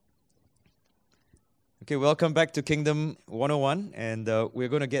Okay, welcome back to Kingdom 101, and we're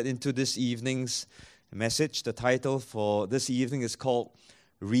going to get into this evening's message. The title for this evening is called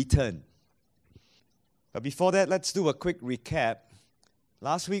Return. But before that, let's do a quick recap.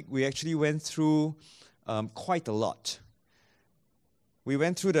 Last week, we actually went through quite a lot. We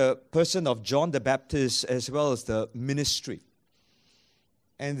went through the person of John the Baptist as well as the ministry.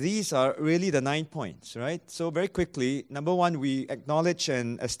 And these are really the 9 points, right? So very quickly, number one, we acknowledge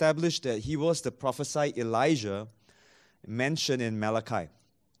and establish that he was the prophesied Elijah mentioned in Malachi.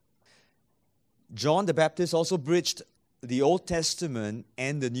 John the Baptist also bridged the Old Testament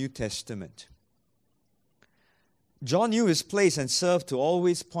and the New Testament. John knew his place and served to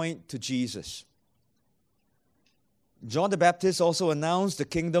always point to Jesus. John the Baptist also announced the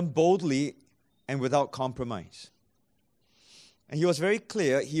kingdom boldly and without compromise. And he was very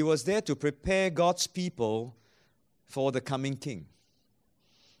clear, he was there to prepare God's people for the coming king.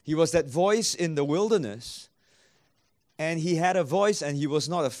 He was that voice in the wilderness, and he had a voice and he was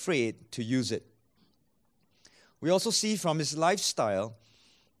not afraid to use it. We also see from his lifestyle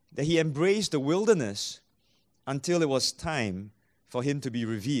that he embraced the wilderness until it was time for him to be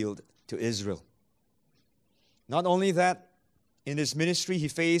revealed to Israel. Not only that, in his ministry he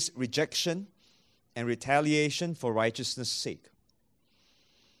faced rejection and retaliation for righteousness' sake.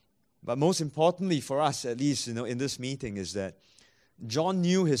 But most importantly for us, at least in this meeting, is that John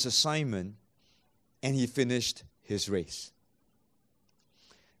knew his assignment and he finished his race.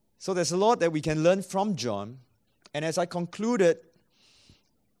 So there's a lot that we can learn from John. And as I concluded,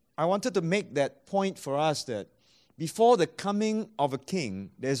 I wanted to make that point for us that before the coming of a king,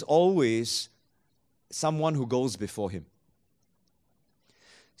 there's always someone who goes before him.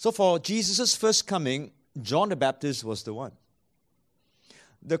 So for Jesus' first coming, John the Baptist was the one.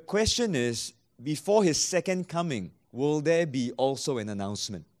 The question is, before his second coming, will there be also an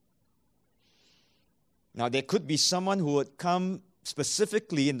announcement? Now, there could be someone who would come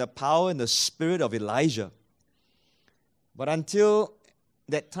specifically in the power and the spirit of Elijah. But until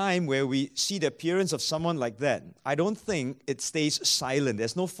that time where we see the appearance of someone like that, I don't think it stays silent.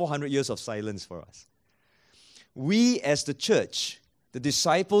 There's no 400 years of silence for us. We as the church, the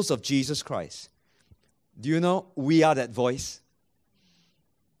disciples of Jesus Christ, do you know we are that voice?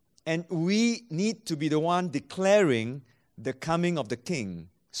 And we need to be the one declaring the coming of the King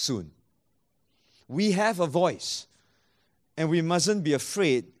soon. We have a voice, and we mustn't be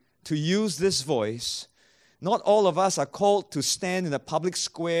afraid to use this voice. Not all of us are called to stand in a public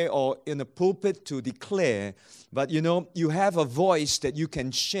square or in a pulpit to declare, but you have a voice that you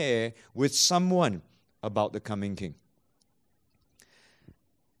can share with someone about the coming King.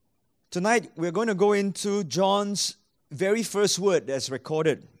 Tonight, we're going to go into John's very first word that's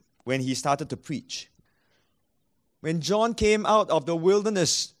recorded when he started to preach. When John came out of the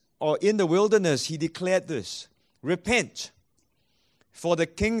wilderness, or in the wilderness, he declared this: "Repent, for the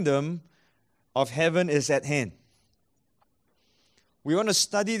kingdom of heaven is at hand." We want to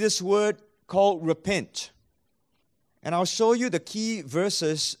study this word called repent. And I'll show you the key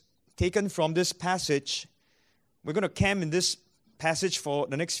verses taken from this passage. We're going to camp in this passage for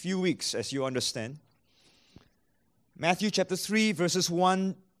the next few weeks, as you understand. Matthew chapter 3, verses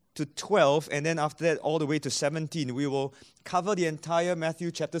 1 to 12, and then after that all the way to 17. We will cover the entire Matthew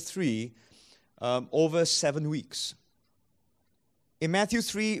chapter 3 over 7 weeks. In Matthew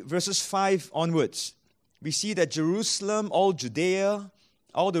 3, verses 5 onwards, we see that Jerusalem, all Judea,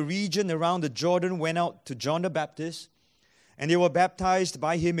 all the region around the Jordan went out to John the Baptist, and they were baptized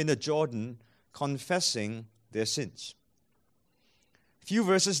by him in the Jordan, confessing their sins. A few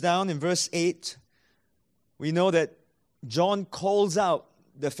verses down in verse 8, we know that John calls out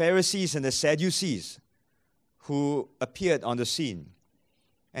the Pharisees and the Sadducees who appeared on the scene.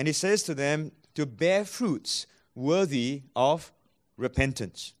 And he says to them to bear fruits worthy of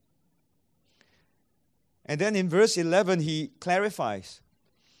repentance. And then in verse 11, he clarifies,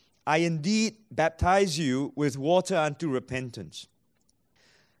 "I indeed baptize you with water unto repentance.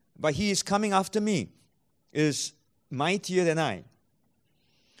 But he is coming after me, is mightier than I,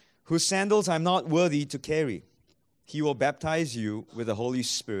 whose sandals I am not worthy to carry. He will baptize you with the Holy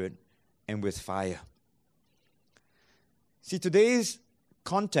Spirit and with fire." See, today's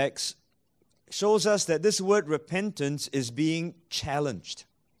context shows us that this word repentance is being challenged.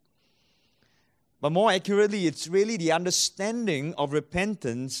 But more accurately, it's really the understanding of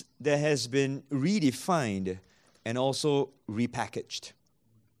repentance that has been redefined and also repackaged.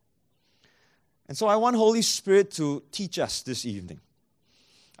 And so I want Holy Spirit to teach us this evening.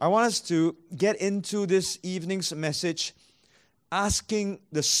 I want us to get into this evening's message asking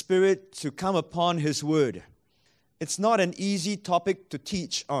the Spirit to come upon His Word. It's not an easy topic to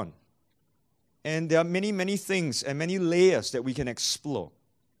teach on. And there are many, many things and many layers that we can explore.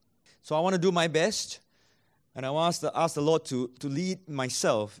 So I want to do my best, and I want to ask the Lord to lead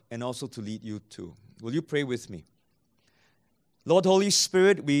myself and also to lead you too. Will you pray with me? Lord, Holy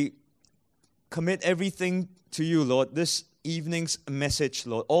Spirit, we commit everything to you, Lord, this evening's message,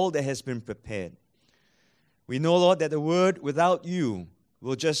 Lord, all that has been prepared. We know, Lord, that the word without you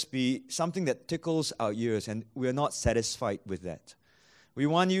will just be something that tickles our ears, and we are not satisfied with that. We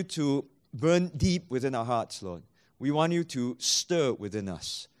want you to burn deep within our hearts, Lord. We want you to stir within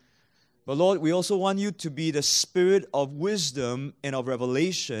us. But Lord, we also want you to be the spirit of wisdom and of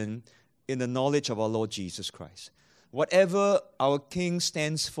revelation in the knowledge of our Lord Jesus Christ. Whatever our King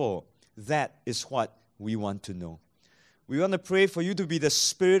stands for, that is what we want to know. We want to pray for you to be the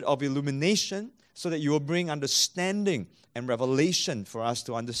spirit of illumination so that you will bring understanding and revelation for us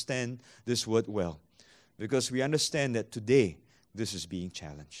to understand this word well. Because we understand that today this is being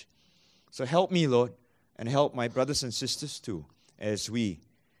challenged. So help me, Lord, and help my brothers and sisters too as we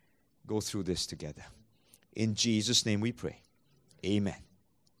go through this together. In Jesus' name we pray. Amen.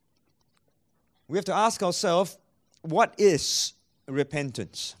 We have to ask ourselves, what is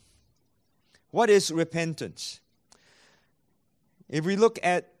repentance? What is repentance? If we look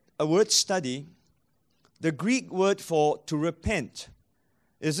at a word study, the Greek word for to repent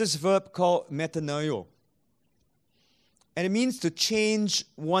is this verb called metanoeo. And it means to change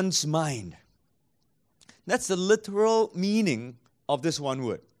one's mind. That's the literal meaning of this one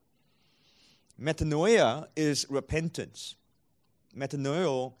word. Metanoia is repentance.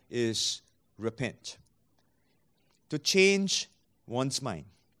 Metanoeo is repent. To change one's mind.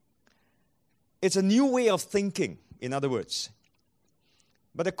 It's a new way of thinking, in other words.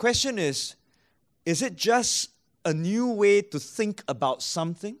 But the question is it just a new way to think about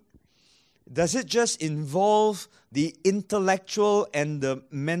something? Does it just involve the intellectual and the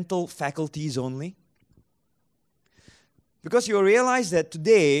mental faculties only? Because you realize that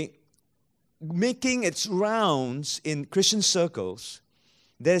today, making its rounds in Christian circles,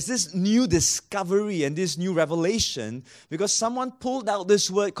 there's this new discovery and this new revelation because someone pulled out this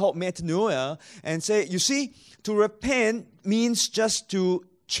word called metanoia and said, you see, to repent means just to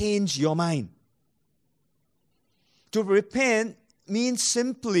change your mind. To repent means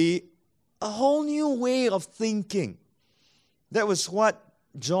simply a whole new way of thinking. That was what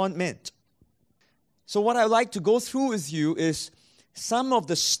John meant. So what I'd like to go through with you is some of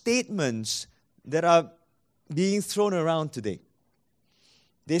the statements that are being thrown around today.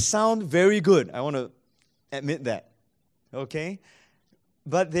 They sound very good. I want to admit that. Okay?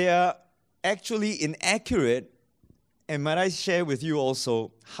 But they are actually inaccurate and might I share with you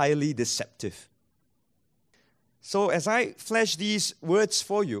also highly deceptive. So as I flash these words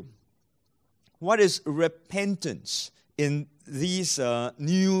for you, what is repentance in these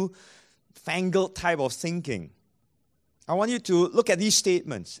new fangled type of thinking? I want you to look at these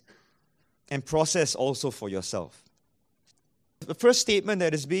statements and process also for yourself. The first statement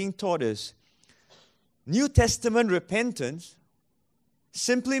that is being taught is, New Testament repentance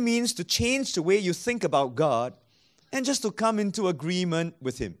simply means to change the way you think about God and just to come into agreement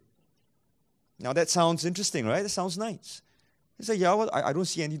with Him. Now that sounds interesting, right? That sounds nice. You say, yeah, well, I don't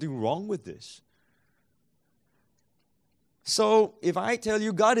see anything wrong with this. So if I tell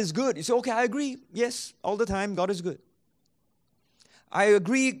you God is good, you say, okay, I agree. Yes, all the time, God is good. I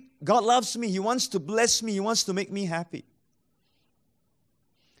agree, God loves me. He wants to bless me. He wants to make me happy.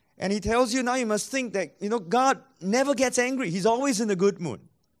 And He tells you now you must think that, God never gets angry. He's always in a good mood.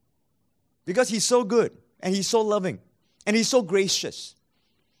 Because He's so good, and He's so loving, and He's so gracious.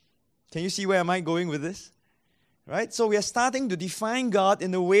 Can you see where am I going with this? Right? So we are starting to define God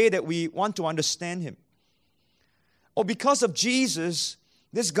in the way that we want to understand Him. Or because of Jesus,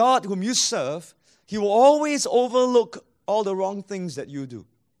 this God whom you serve, He will always overlook all the wrong things that you do.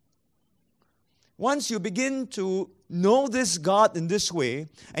 Once you begin to know this God in this way,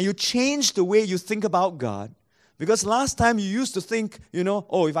 and you change the way you think about God, because last time you used to think,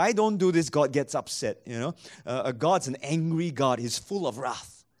 if I don't do this, God gets upset. God's an angry God. He's full of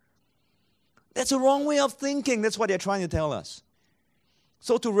wrath. That's a wrong way of thinking. That's what they're trying to tell us.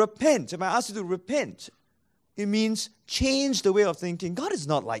 So to repent, if I ask you to repent, it means change the way of thinking. God is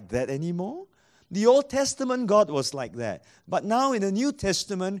not like that anymore. The Old Testament God was like that. But now in the New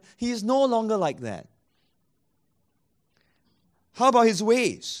Testament, He is no longer like that. How about His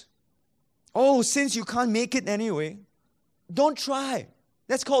ways? Oh, since you can't make it anyway, don't try.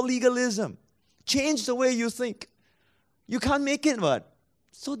 That's called legalism. Change the way you think. You can't make it, what?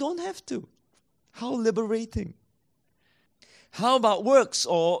 So don't have to. How liberating. How about works?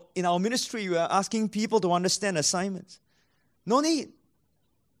 Or in our ministry, we are asking people to understand assignments. No need.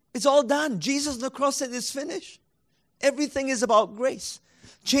 It's all done. Jesus on the cross said it's finished. Everything is about grace.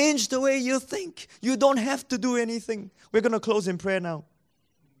 Change the way you think. You don't have to do anything. We're going to close in prayer now.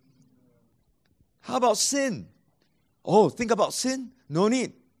 How about sin? Oh, think about sin? No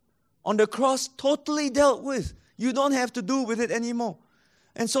need. On the cross, totally dealt with. You don't have to do with it anymore.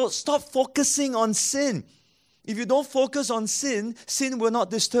 And so stop focusing on sin. If you don't focus on sin, sin will not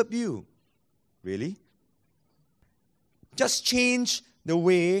disturb you. Really? Just change the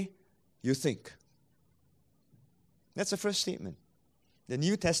way you think. That's the first statement. The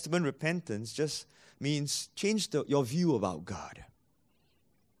New Testament repentance just means change your view about God.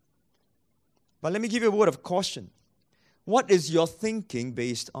 But let me give you a word of caution. What is your thinking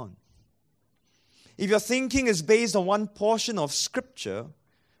based on? If your thinking is based on one portion of Scripture,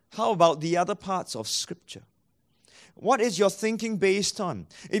 how about the other parts of Scripture? What is your thinking based on?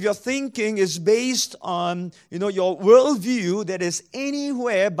 If your thinking is based on, your worldview that is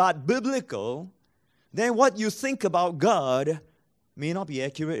anywhere but biblical, then what you think about God may not be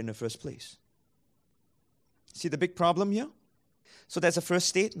accurate in the first place. See the big problem here? So that's the first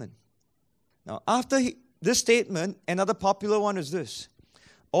statement. Now, after this statement, another popular one is this.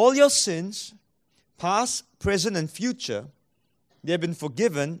 All your sins, past, present, and future, they have been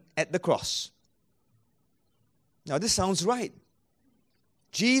forgiven at the cross. Now, this sounds right.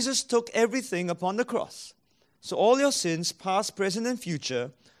 Jesus took everything upon the cross. So all your sins, past, present, and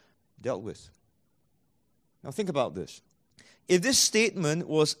future, dealt with. Now, think about this. If this statement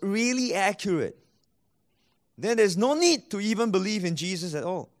was really accurate, then there's no need to even believe in Jesus at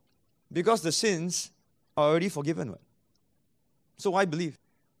all, because the sins are already forgiven. So why believe?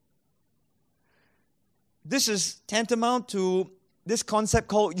 This is tantamount to this concept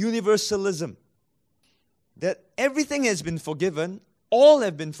called universalism. That everything has been forgiven, all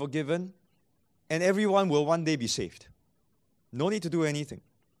have been forgiven, and everyone will one day be saved. No need to do anything.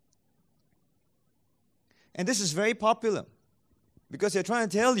 And this is very popular because they're trying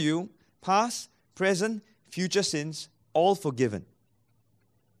to tell you past, present, future sins, all forgiven.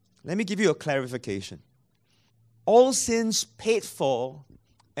 Let me give you a clarification. All sins paid for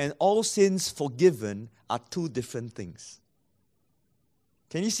and all sins forgiven are two different things.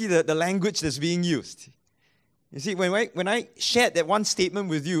 Can you see the language that's being used? You see, when I shared that one statement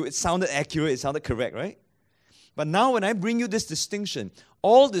with you, it sounded accurate, it sounded correct, right? But now when I bring you this distinction,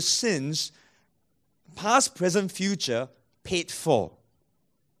 all the sins, past, present, future, paid for.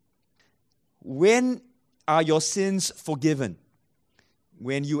 When are your sins forgiven?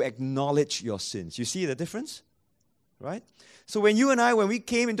 When you acknowledge your sins. You see the difference? Right? So when you and I, when we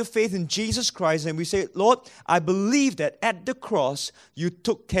came into faith in Jesus Christ and we say, Lord, I believe that at the cross, you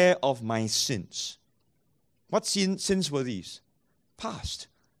took care of my sins. What sins were these? Past.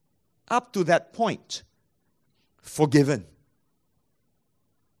 Up to that point, forgiven.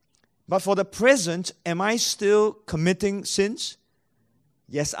 But for the present, am I still committing sins?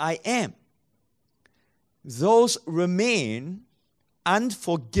 Yes, I am. Those remain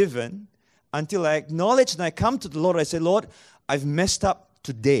unforgiven until I acknowledge and I come to the Lord. I say, Lord, I've messed up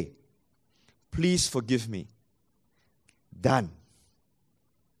today. Please forgive me. Done.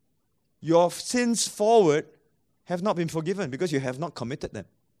 Your sins forward have not been forgiven because you have not committed them.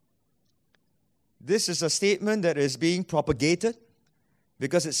 This is a statement that is being propagated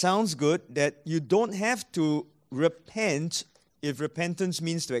because it sounds good that you don't have to repent if repentance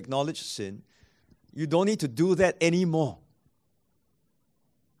means to acknowledge sin. You don't need to do that anymore.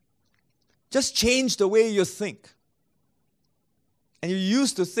 Just change the way you think. And you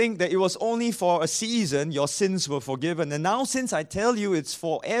used to think that it was only for a season your sins were forgiven. And now since I tell you it's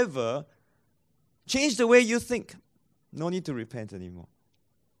forever, change the way you think. No need to repent anymore.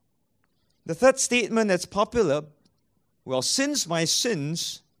 The third statement that's popular, well, since my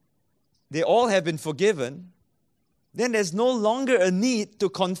sins, they all have been forgiven, then there's no longer a need to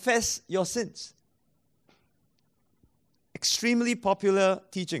confess your sins. Extremely popular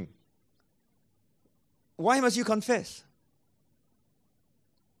teaching. Why must you confess?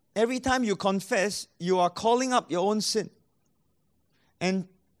 Every time you confess, you are calling up your own sin. And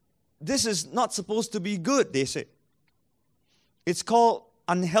this is not supposed to be good, they say. It's called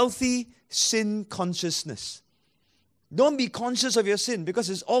unhealthy sin consciousness. Don't be conscious of your sin because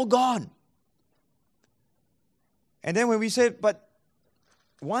it's all gone. And then when we say, but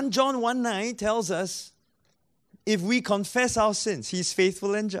 1 John 1:9 tells us, if we confess our sins, He's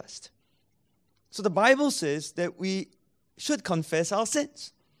faithful and just. So the Bible says that we should confess our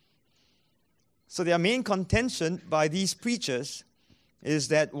sins. So their main contention by these preachers is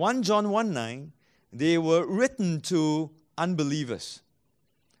that 1 John 1:9, they were written to unbelievers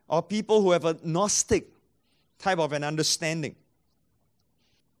or people who have a Gnostic type of an understanding.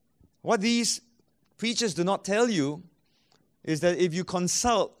 What these preachers do not tell you is that if you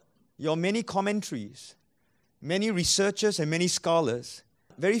consult your many commentaries, many researchers and many scholars,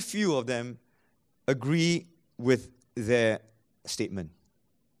 very few of them agree with their statement.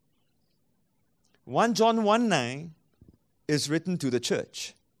 1 John 1:9 is written to the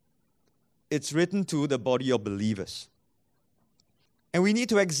church. It's written to the body of believers. And we need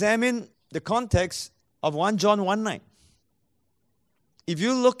to examine the context of 1 John 1:9. If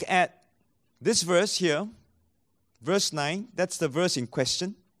you look at this verse here, verse 9, that's the verse in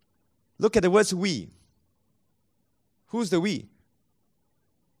question. Look at the words we. Who's the we?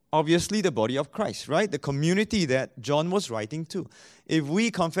 Obviously the body of Christ, right? The community that John was writing to. If we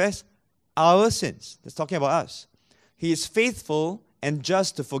confess our sins, that's talking about us, He is faithful and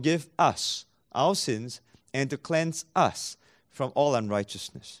just to forgive us our sins and to cleanse us from all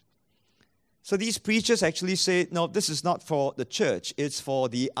unrighteousness. So these preachers actually say, no, this is not for the church, it's for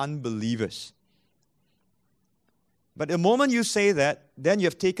the unbelievers. But the moment you say that, then you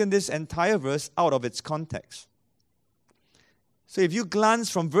have taken this entire verse out of its context. So if you glance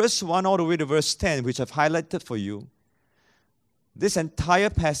from verse 1 all the way to verse 10, which I've highlighted for you, this entire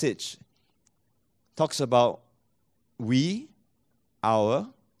passage talks about we, our,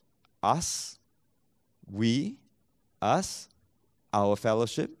 us, we, us, our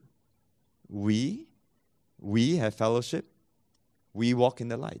fellowship, we have fellowship, we walk in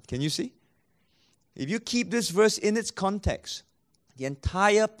the light. Can you see? If you keep this verse in its context, the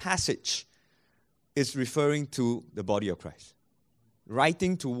entire passage is referring to the body of Christ,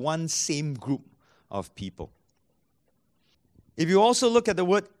 writing to one same group of people. If you also look at the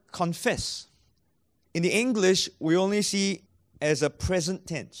word confess, in the English, we only see as a present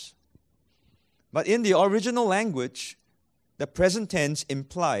tense. But in the original language, the present tense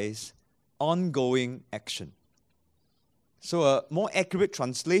implies ongoing action. So a more accurate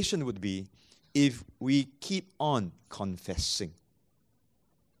translation would be, if we keep on confessing.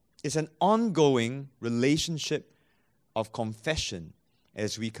 It's an ongoing relationship of confession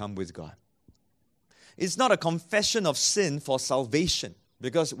as we come with God. It's not a confession of sin for salvation,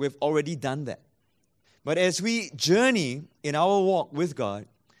 because we've already done that. But as we journey in our walk with God,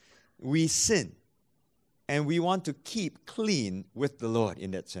 we sin. And we want to keep clean with the Lord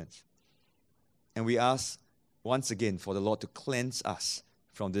in that sense. And we ask once again for the Lord to cleanse us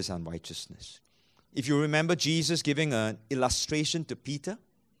from this unrighteousness. If you remember Jesus giving an illustration to Peter,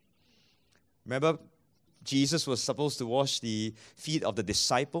 remember Jesus was supposed to wash the feet of the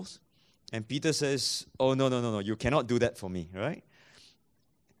disciples, and Peter says, oh, no, you cannot do that for me, right?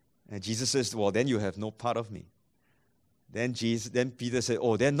 And Jesus says, well, then you have no part of me. Then Peter said,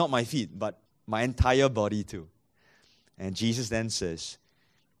 oh, they're not my feet, but my entire body too. And Jesus then says,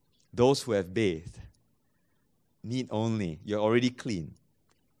 those who have bathed need only, you're already clean.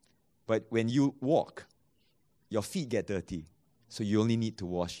 But when you walk, your feet get dirty. So you only need to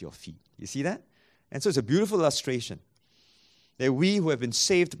wash your feet. You see that? And so it's a beautiful illustration that we who have been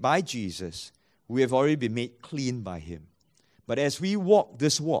saved by Jesus, we have already been made clean by Him. But as we walk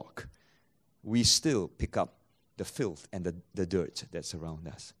this walk, we still pick up the filth and the dirt that's around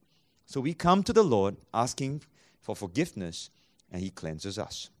us. So we come to the Lord asking for forgiveness, and He cleanses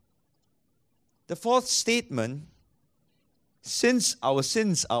us. The fourth statement, since our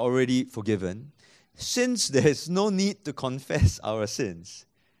sins are already forgiven, since there is no need to confess our sins,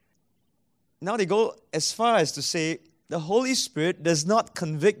 now they go as far as to say the Holy Spirit does not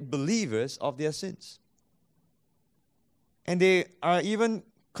convict believers of their sins. And they are even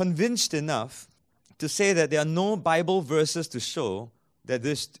convinced enough to say that there are no Bible verses to show that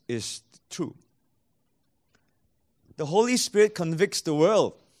this is true. The Holy Spirit convicts the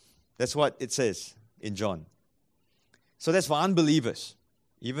world. That's what it says in John. So that's for unbelievers.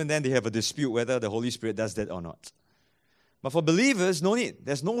 Even then, they have a dispute whether the Holy Spirit does that or not. But for believers, no need.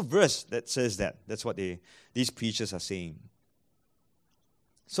 There's no verse that says that. That's what these preachers are saying.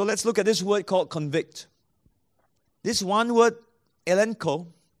 So let's look at this word called convict. This one word, elenko,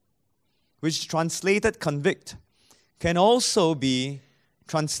 which is translated convict, can also be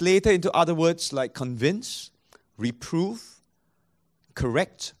translated into other words like convince, reprove,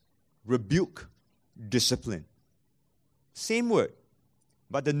 correct, rebuke, discipline. Same word,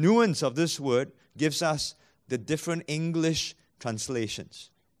 but the nuance of this word gives us the different English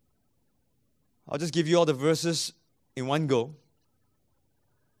translations. I'll just give you all the verses in one go.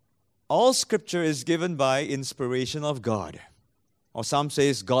 All Scripture is given by inspiration of God, or some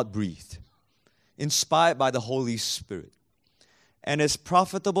says God-breathed, inspired by the Holy Spirit, and is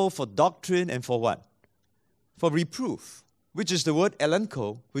profitable for doctrine and for what? For reproof, which is the word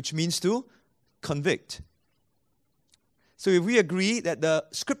elenko, which means to convict. So if we agree that the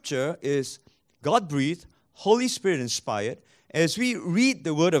Scripture is God-breathed, Holy Spirit inspired, as we read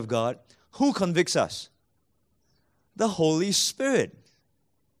the Word of God, who convicts us? The Holy Spirit.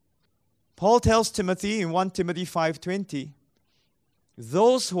 Paul tells Timothy in 1 Timothy 5:20,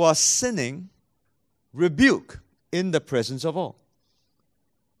 those who are sinning, rebuke in the presence of all.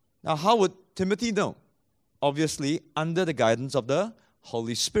 Now, how would Timothy know? Obviously, under the guidance of the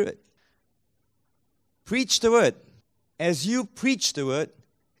Holy Spirit. Preach the Word. As you preach the Word,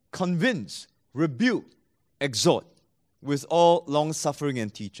 convince, rebuke, exhort with all long-suffering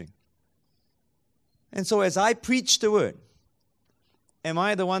and teaching. And so as I preach the Word, am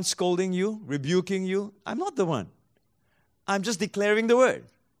I the one scolding you, rebuking you? I'm not the one. I'm just declaring the Word.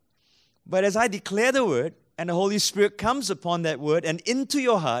 But as I declare the Word, and the Holy Spirit comes upon that Word and into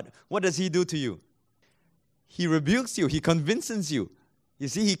your heart, what does He do to you? He rebukes you. He convinces you. You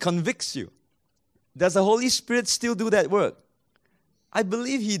see, He convicts you. Does the Holy Spirit still do that work? I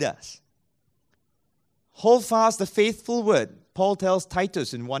believe He does. Hold fast the faithful word, Paul tells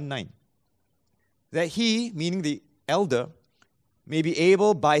Titus in 1:9, that he, meaning the elder, may be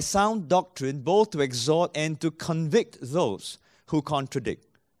able by sound doctrine both to exhort and to convict those who contradict.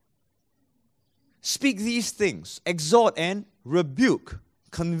 Speak these things, exhort and rebuke,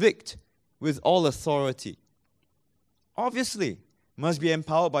 convict with all authority. Obviously, must be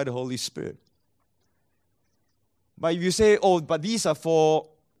empowered by the Holy Spirit. But if you say, but these are for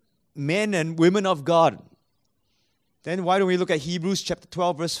men and women of God, then why don't we look at Hebrews chapter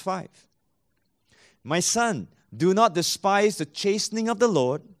 12, verse 5? My son, do not despise the chastening of the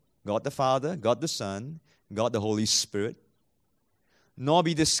Lord, God the Father, God the Son, God the Holy Spirit, nor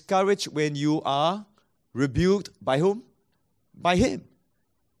be discouraged when you are rebuked by whom? By Him.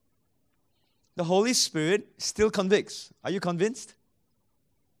 The Holy Spirit still convicts. Are you convinced?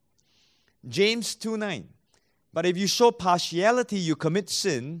 James 2:9. But if you show partiality, you commit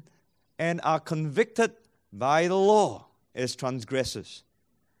sin and are convicted by the law as transgressors.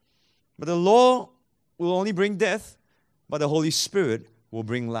 But the law will only bring death, but the Holy Spirit will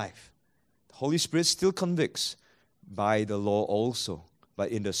bring life. The Holy Spirit still convicts by the law also,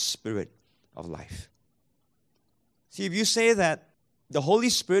 but in the spirit of life. See, if you say that the Holy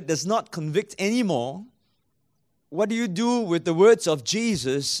Spirit does not convict anymore, what do you do with the words of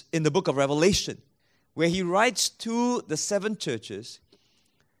Jesus in the book of Revelation, where He writes to the 7 churches,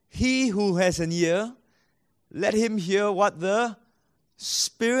 he who has an ear, let him hear what the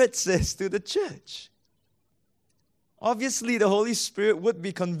Spirit says to the church. Obviously, the Holy Spirit would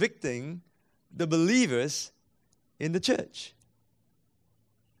be convicting the believers in the church.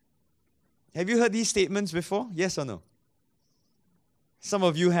 Have you heard these statements before? Yes or no? Some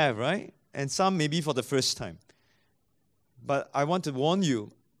of you have, right? And some maybe for the first time. But I want to warn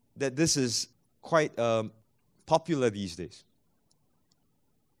you that this is quite popular these days.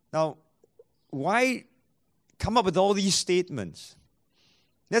 Now, why come up with all these statements?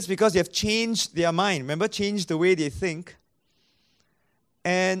 That's because they have changed their mind. Remember, changed the way they think.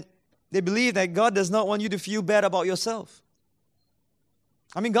 And they believe that God does not want you to feel bad about yourself.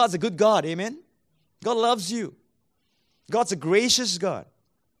 I mean, God's a good God, amen? God loves you. God's a gracious God.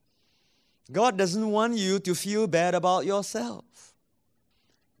 God doesn't want you to feel bad about yourself.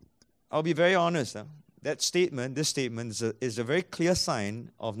 I'll be very honest. This statement is a very clear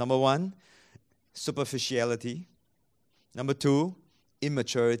sign of, number 1, superficiality. Number 2,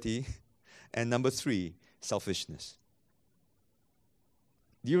 immaturity. And number 3, selfishness.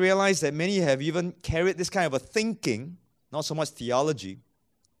 Do you realize that many have even carried this kind of a thinking, not so much theology,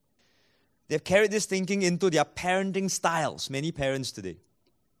 they've carried this thinking into their parenting styles, many parents today,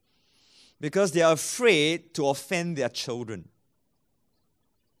 because they are afraid to offend their children.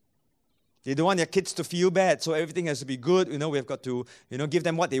 They don't want their kids to feel bad, so everything has to be good. We've got to, give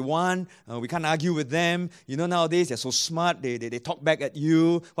them what they want. We can't argue with them. Nowadays they're so smart. They talk back at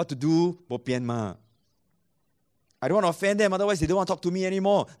you. What to do? Bo pian ma. I don't want to offend them, otherwise they don't want to talk to me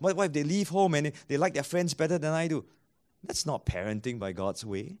anymore. What if they leave home and they like their friends better than I do? That's not parenting by God's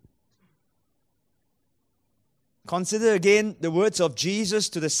way. Consider again the words of Jesus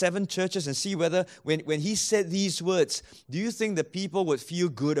to the 7 churches and see whether when He said these words, do you think the people would feel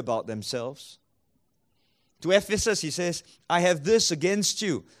good about themselves? To Ephesus, He says, I have this against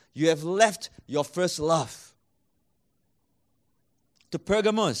you. You have left your first love. To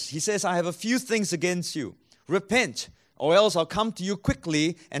Pergamos, He says, I have a few things against you. Repent, or else I'll come to you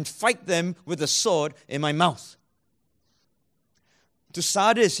quickly and fight them with a sword in my mouth. To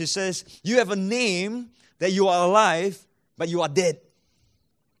Sardis, He says, you have a name that you are alive, but you are dead.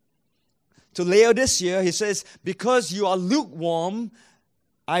 To Laodicea, He says, because you are lukewarm,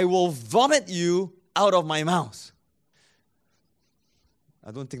 I will vomit you out of my mouth.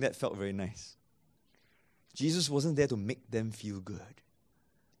 I don't think that felt very nice. Jesus wasn't there to make them feel good.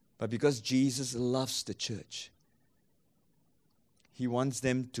 But because Jesus loves the church, He wants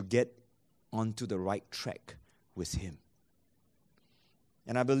them to get onto the right track with Him.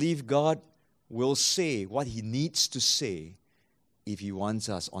 And I believe God will say what He needs to say if He wants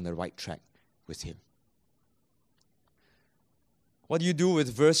us on the right track with Him. What do you do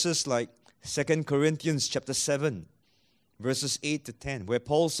with verses like 2 Corinthians chapter 7, verses 8 to 10, where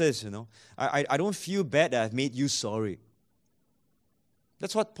Paul says, I don't feel bad that I've made you sorry.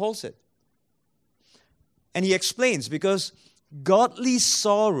 That's what Paul said. And he explains, because godly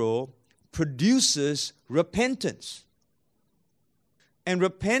sorrow produces repentance. And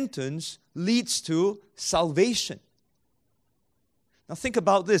repentance leads to salvation. Now think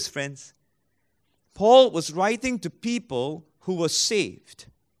about this, friends. Paul was writing to people who were saved.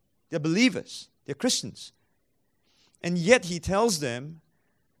 They're believers. They're Christians. And yet he tells them,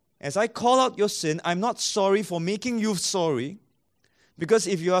 as I call out your sin, I'm not sorry for making you sorry, because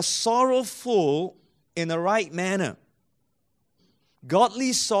if you are sorrowful in the right manner,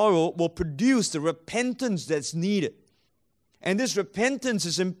 godly sorrow will produce the repentance that's needed. And this repentance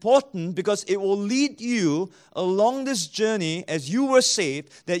is important because it will lead you along this journey as you were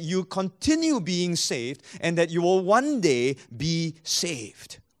saved, that you continue being saved, and that you will one day be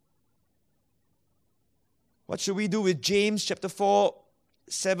saved. What should we do with James chapter 4,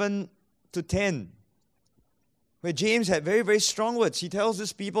 7 to 10? Where James had very, very strong words. He tells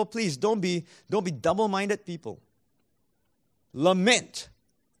his people, please don't be double-minded people. Lament,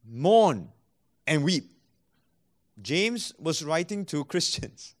 mourn, and weep. James was writing to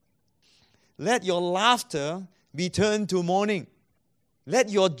Christians. Let your laughter be turned to mourning. Let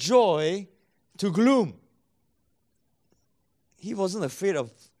your joy to gloom. He wasn't afraid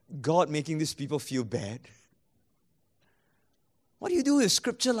of God making these people feel bad. What do you do with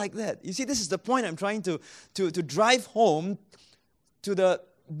scripture like that? You see, this is the point I'm trying to drive home to the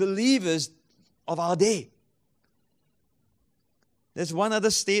believers of our day. There's one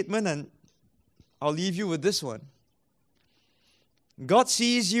other statement, and I'll leave you with this one. God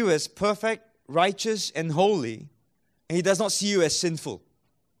sees you as perfect, righteous, and holy, and He does not see you as sinful.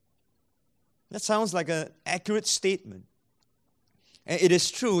 That sounds like an accurate statement. And it is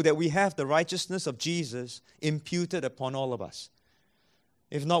true that we have the righteousness of Jesus imputed upon all of us.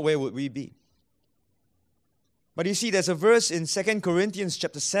 If not, where would we be? But you see, there's a verse in 2 Corinthians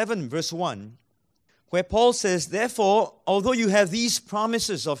chapter 7, verse 1, where Paul says, therefore, although you have these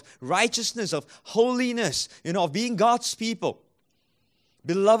promises of righteousness, of holiness, of being God's people,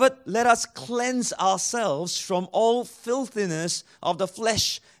 beloved, let us cleanse ourselves from all filthiness of the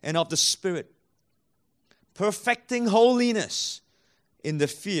flesh and of the spirit, perfecting holiness in the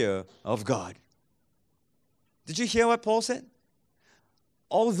fear of God. Did you hear what Paul said?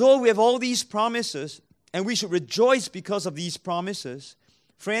 Although we have all these promises, and we should rejoice because of these promises,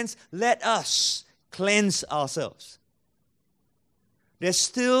 friends, let us cleanse ourselves. There's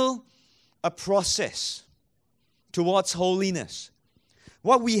still a process towards holiness.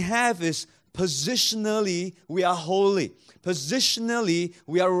 What we have is positionally we are holy. Positionally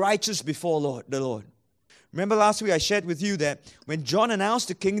we are righteous before the Lord. Remember last week I shared with you that when John announced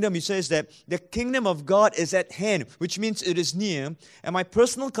the kingdom, he says that the kingdom of God is at hand, which means it is near. And my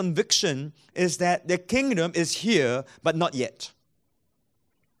personal conviction is that the kingdom is here, but not yet.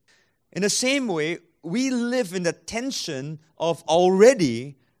 In the same way, we live in the tension of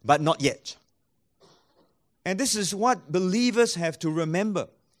already, but not yet. And this is what believers have to remember.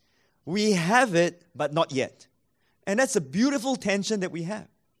 We have it, but not yet. And that's a beautiful tension that we have.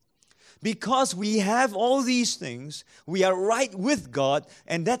 Because we have all these things, we are right with God,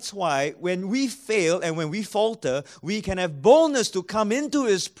 and that's why when we fail and when we falter, we can have boldness to come into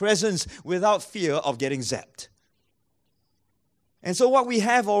His presence without fear of getting zapped. And so what we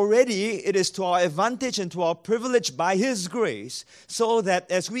have already, it is to our advantage and to our privilege by His grace, so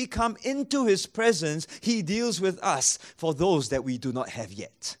that as we come into His presence, He deals with us for those that we do not have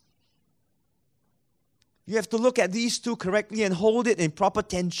yet. You have to look at these two correctly and hold it in proper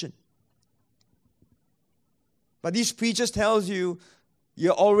tension. But these preachers tells you,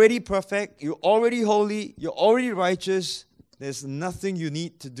 you're already perfect, you're already holy, you're already righteous. There's nothing you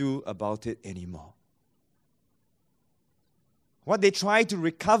need to do about it anymore. What they try to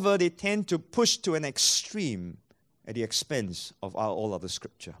recover, they tend to push to an extreme at the expense of all other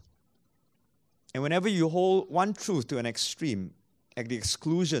Scripture. And whenever you hold one truth to an extreme at the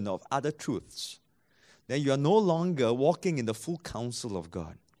exclusion of other truths, then you are no longer walking in the full counsel of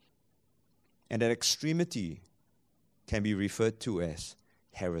God. And that extremity can be referred to as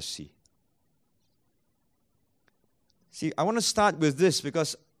heresy. See, I want to start with this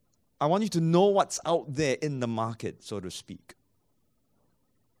because I want you to know what's out there in the market, so to speak.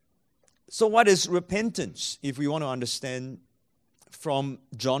 So what is repentance, if we want to understand from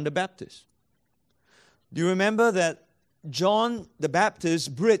John the Baptist? Do you remember that John the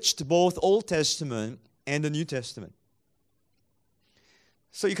Baptist bridged both Old Testament and the New Testament?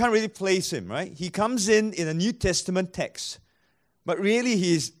 So you can't really place him, right? He comes in a New Testament text, but really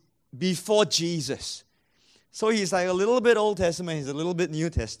he's before Jesus. So he's like a little bit Old Testament, he's a little bit New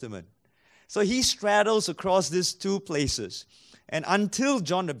Testament. So he straddles across these two places. And until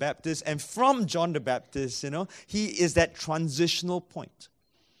John the Baptist, and from John the Baptist, he is that transitional point.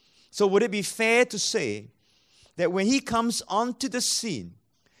 So would it be fair to say that when he comes onto the scene,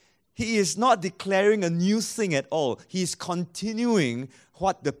 he is not declaring a new thing at all. He is continuing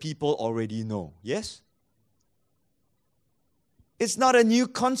what the people already know. Yes? It's not a new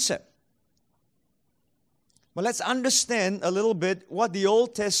concept. But let's understand a little bit what the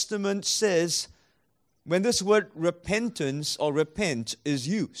Old Testament says when this word repentance or repent is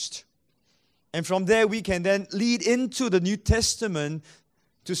used. And from there we can then lead into the New Testament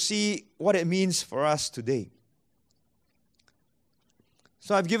to see what it means for us today.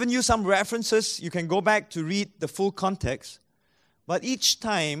 So I've given you some references. You can go back to read the full context. But each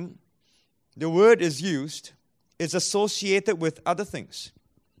time the word is used, it's associated with other things.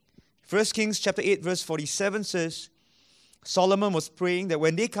 1 Kings chapter 8 verse 47 says, Solomon was praying that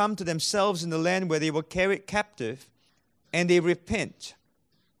when they come to themselves in the land where they were carried captive, and they repent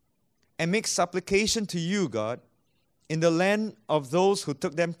and make supplication to you, God, in the land of those who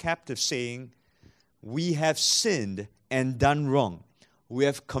took them captive, saying, we have sinned and done wrong. We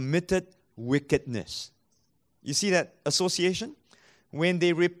have committed wickedness. You see that association? When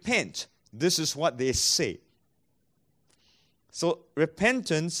they repent, this is what they say. So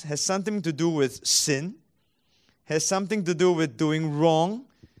repentance has something to do with sin, has something to do with doing wrong,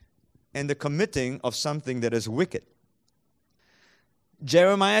 and the committing of something that is wicked.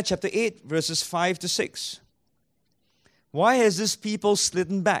 Jeremiah chapter 8, verses 5 to 6. Why has this people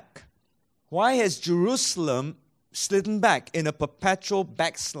slidden back? Why has Jerusalem slidden back in a perpetual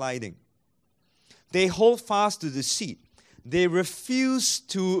backsliding? They hold fast to deceit. They refuse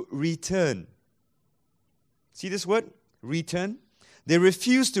to return. See this word? Return. They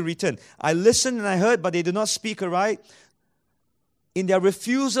refuse to return. I listened and I heard, but they do not speak aright. In their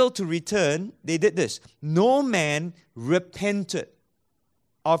refusal to return, they did this. No man repented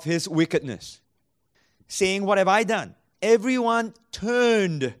of his wickedness, saying, what have I done? Everyone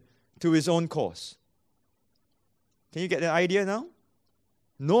turned to his own course. Can you get the idea now?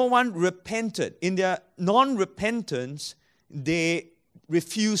 No one repented. In their non-repentance, they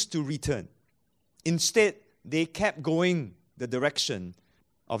refused to return. Instead, they kept going the direction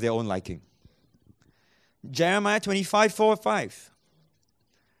of their own liking. Jeremiah 25, 4, 5.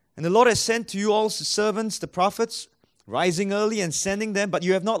 And the Lord has sent to you all his servants, the prophets, rising early and sending them, but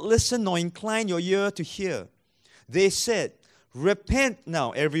you have not listened nor inclined your ear to hear. They said, repent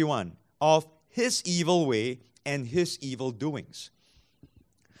now, everyone, of his evil way and his evil doings.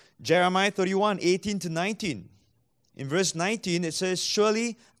 Jeremiah 31, 18 to 19. In verse 19, it says,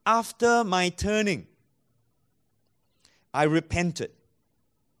 surely after my turning, I repented.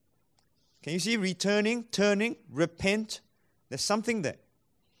 Can you see returning, turning, repent? There's something there.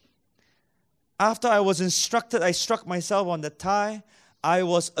 After I was instructed, I struck myself on the thigh. I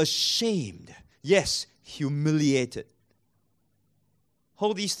was ashamed. Yes, humiliated.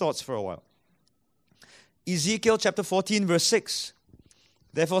 Hold these thoughts for a while. Ezekiel chapter 14, verse 6.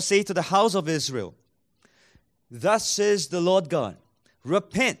 Therefore say to the house of Israel, thus says the Lord God,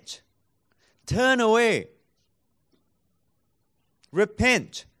 repent, turn away.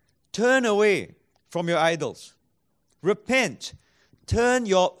 Repent, turn away from your idols. Repent, turn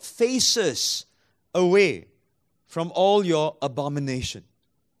your faces away from all your abomination.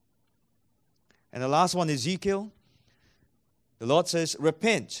 And the last one, Ezekiel, the Lord says,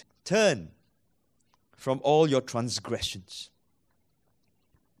 repent, turn from all your transgressions.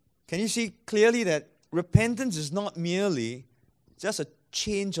 Can you see clearly that repentance is not merely just a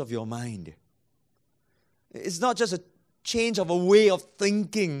change of your mind? It's not just a change of a way of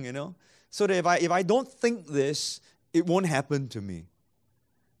thinking, so that if I don't think this, it won't happen to me.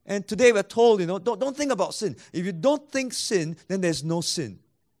 And today we're told, don't think about sin. If you don't think sin, then there's no sin.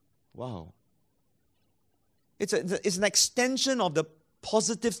 Wow. It's an extension of the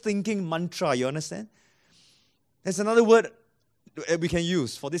positive thinking mantra, you understand? There's another word we can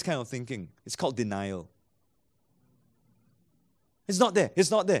use for this kind of thinking. It's called denial. It's not there, it's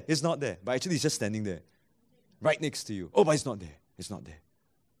not there, it's not there. But actually it's just standing there, right next to you. Oh, but it's not there, it's not there.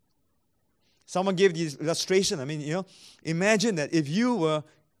 Someone gave this illustration. I mean, imagine that if you were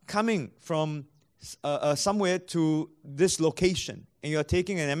coming from somewhere to this location and you're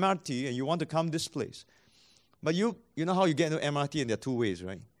taking an MRT and you want to come this place. But you know how you get into MRT and there are two ways,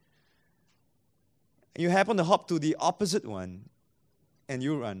 right? And you happen to hop to the opposite one and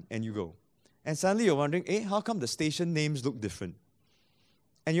you run and you go. And suddenly you're wondering, how come the station names look different?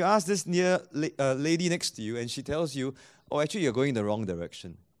 And you ask this lady next to you and she tells you, actually you're going in the wrong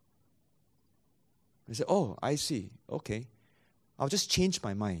direction. You say, I see. Okay. I'll just change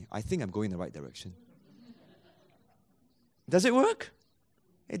my mind. I think I'm going in the right direction. Does it work?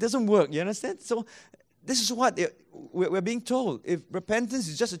 It doesn't work. You understand? So this is what we're being told. If repentance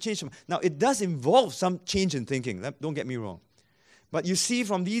is just a change. Now, it does involve some change in thinking. Don't get me wrong. But you see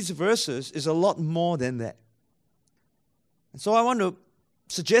from these verses is a lot more than that. And so I want to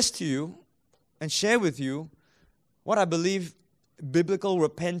suggest to you and share with you what I believe biblical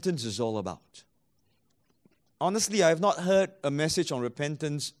repentance is all about. Honestly, I have not heard a message on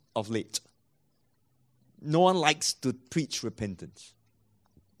repentance of late. No one likes to preach repentance.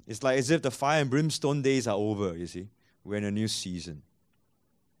 It's like as if the fire and brimstone days are over, you see. We're in a new season.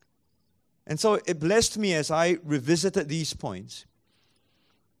 And so it blessed me as I revisited these points.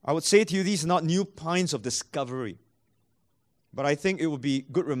 I would say to you, these are not new points of discovery. But I think it would be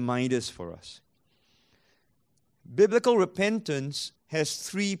good reminders for us. Biblical repentance has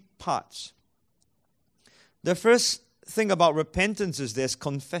three parts. The first thing about repentance is there's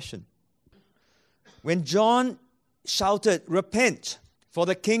confession. When John shouted, "Repent, for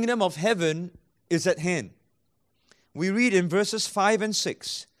the kingdom of heaven is at hand," we read in verses 5 and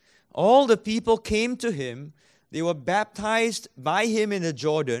 6, all the people came to him, they were baptized by him in the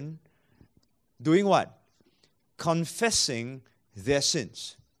Jordan, doing what? Confessing their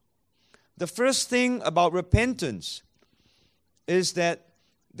sins. The first thing about repentance is that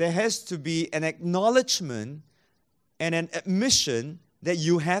there has to be an acknowledgement and an admission that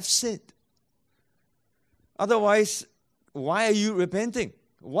you have sinned. Otherwise, why are you repenting?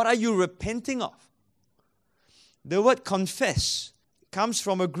 What are you repenting of? The word confess comes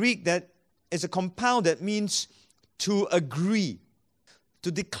from a Greek that is a compound that means to agree,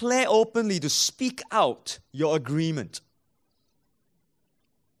 to declare openly, to speak out your agreement.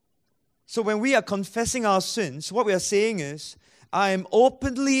 So when we are confessing our sins, what we are saying is, I am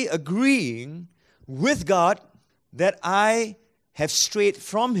openly agreeing with God that I have strayed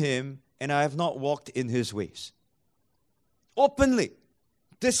from Him and I have not walked in His ways. Openly.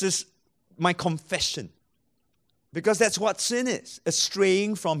 This is my confession. Because that's what sin is.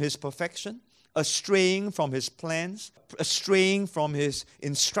 Straying from His perfection, straying from His plans, straying from His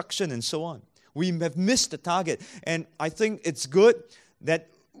instruction and so on. We have missed the target. And I think it's good that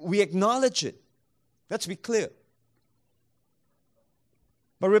we acknowledge it. Let's be clear.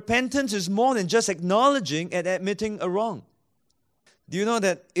 But repentance is more than just acknowledging and admitting a wrong. Do you know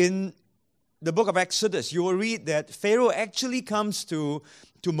that in the book of Exodus, you will read that Pharaoh actually comes to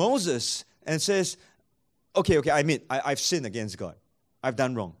Moses and says, okay, I admit, I've sinned against God. I've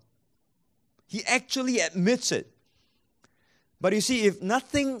done wrong. He actually admits it. But you see, if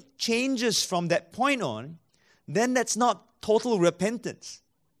nothing changes from that point on, then that's not total repentance.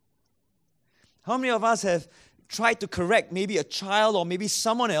 How many of us have tried to correct maybe a child or maybe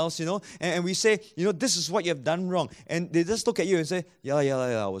someone else, and we say, this is what you have done wrong. And they just look at you and say, yeah,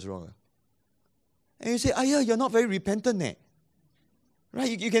 I was wrong. And you say, you're not very repentant, eh?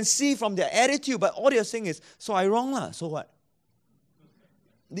 Right? You can see from their attitude, but all they're saying is, so I wrong lah, so what?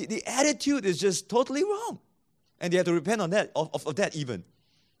 The attitude is just totally wrong. And they have to repent on that, of that even.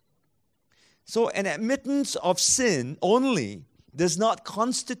 So an admittance of sin only does not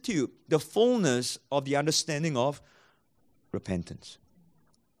constitute the fullness of the understanding of repentance.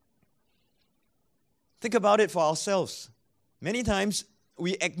 Think about it for ourselves. Many times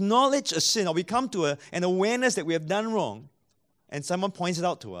we acknowledge a sin or we come to an awareness that we have done wrong and someone points it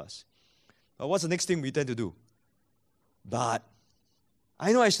out to us. But what's the next thing we tend to do? But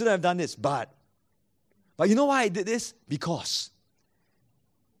I know I shouldn't have done this, but you know why I did this? Because.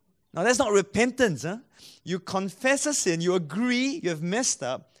 Now that's not repentance, huh? You confess a sin, you agree you have messed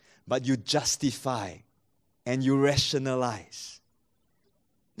up, but you justify and you rationalize.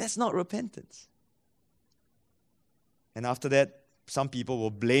 That's not repentance. And after that, some people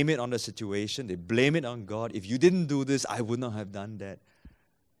will blame it on the situation. They blame it on God. If you didn't do this, I would not have done that.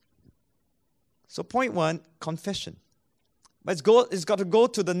 So point one, confession. But it's got to go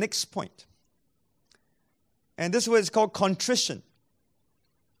to the next point. And this word is called contrition.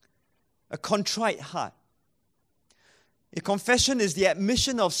 A contrite heart. If confession is the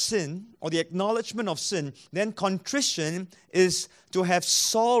admission of sin or the acknowledgement of sin, then contrition is to have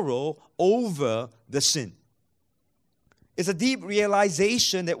sorrow over the sin. It's a deep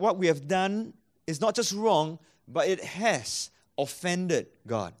realization that what we have done is not just wrong, but it has offended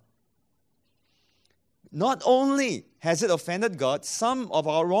God. Not only has it offended God, some of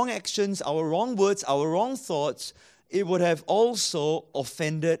our wrong actions, our wrong words, our wrong thoughts, it would have also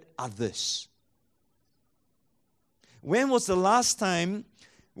offended others. When was the last time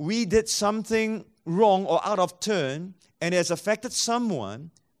we did something wrong or out of turn and it has affected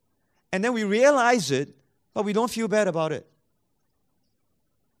someone, and then we realize it, but we don't feel bad about it?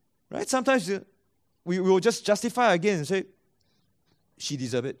 Right? Sometimes we will just justify again and say, she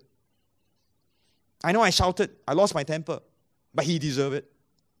deserved it. I know I shouted, I lost my temper, but he deserved it.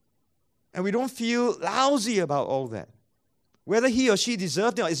 And we don't feel lousy about all that. Whether he or she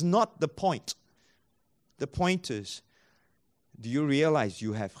deserved it is not the point. The point is, do you realize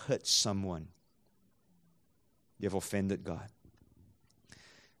you have hurt someone? You have offended God.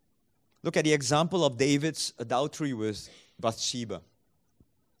 Look at the example of David's adultery with Bathsheba.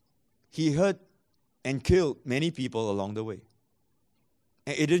 He hurt and killed many people along the way.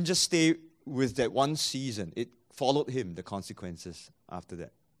 And it didn't just stay with that one season. It followed him, the consequences after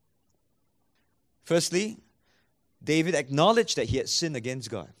that. Firstly, David acknowledged that he had sinned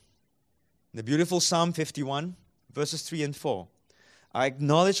against God. The beautiful Psalm 51, verses 3 and 4. I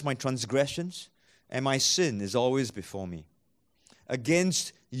acknowledge my transgressions, and my sin is always before me.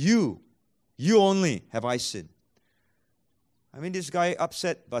 Against you only have I sinned. I mean, this guy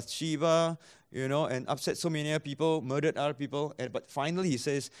upset Bathsheba, and upset so many other people, murdered other people. But finally he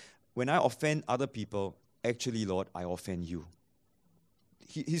says, when I offend other people, actually, Lord, I offend you.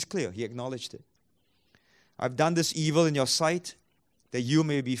 He's clear. He acknowledged it. I've done this evil in your sight, that you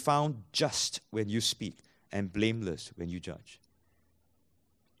may be found just when you speak and blameless when you judge.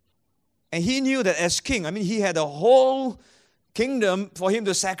 And he knew that as king, he had a whole kingdom for him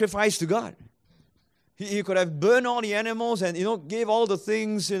to sacrifice to God. He could have burned all the animals and, gave all the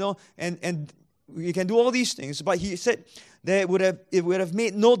things, and he can do all these things. But he said that it would have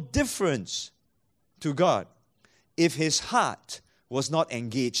made no difference to God if his heart was not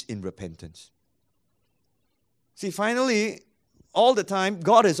engaged in repentance. See, finally, all the time,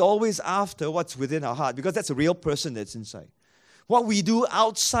 God is always after what's within our heart, because that's a real person that's inside. What we do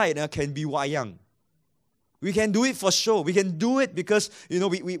outside can be wayang. We can do it for show. We can do it because,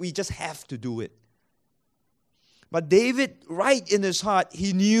 we just have to do it. But David, right in his heart,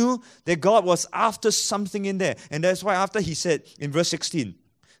 he knew that God was after something in there. And that's why after he said in verse 16,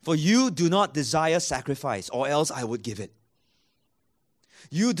 for you do not desire sacrifice, or else I would give it.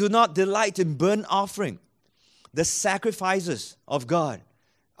 You do not delight in burnt offering. The sacrifices of God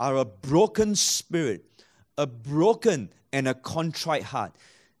are a broken spirit, a broken and a contrite heart.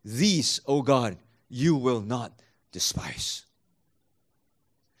 These, O God, you will not despise.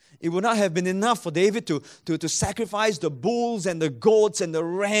 It would not have been enough for David to sacrifice the bulls and the goats and the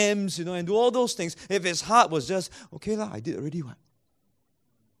rams, and do all those things if his heart was just, okay I did already one.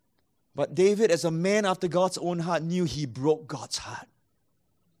 But David, as a man after God's own heart, knew he broke God's heart.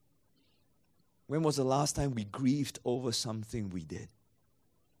 When was the last time we grieved over something we did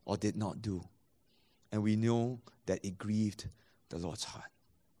or did not do? And we know that it grieved the Lord's heart.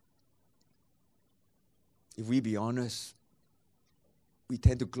 If we be honest, we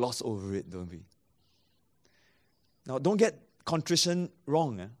tend to gloss over it, don't we? Now, don't get contrition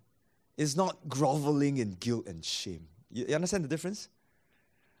wrong. It's not groveling in guilt and shame. You understand the difference?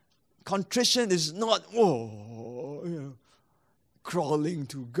 Contrition is not, crawling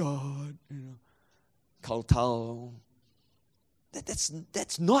to God, kowtow.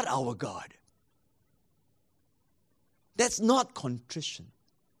 That's not our God. That's not contrition.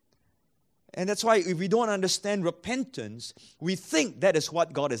 And that's why if we don't understand repentance, we think that is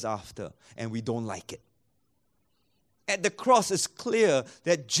what God is after, and we don't like it. At the cross, it's clear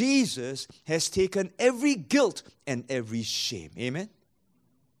that Jesus has taken every guilt and every shame. Amen?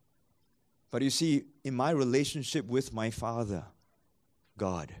 But you see, in my relationship with my Father,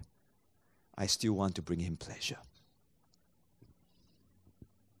 God, I still want to bring Him pleasure.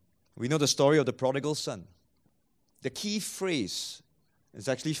 We know the story of the prodigal son. The key phrase is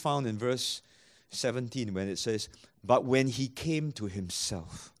actually found in verse 17 when it says, but when he came to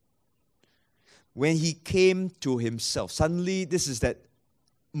himself. When he came to himself. Suddenly, this is that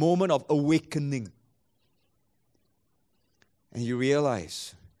moment of awakening. And he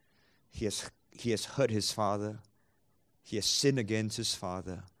realized he has hurt his father. He has sinned against his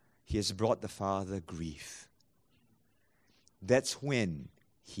father. He has brought the father grief. That's when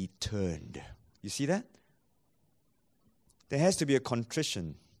he turned. You see that? there has to be a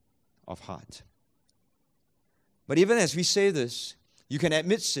contrition of heart. But even as we say this, you can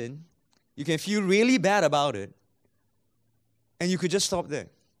admit sin, you can feel really bad about it, and you could just stop there.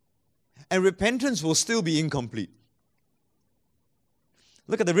 And repentance will still be incomplete.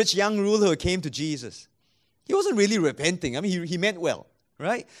 Look at the rich young ruler who came to Jesus. He wasn't really repenting. I mean, he meant well,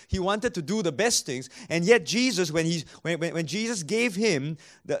 right? He wanted to do the best things. And yet Jesus, when Jesus gave him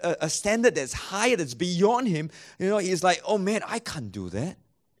a standard that's higher, that's beyond him, he's like, oh man, I can't do that.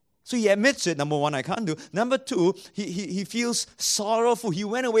 So he admits it, number one, I can't do. Number two, he feels sorrowful. He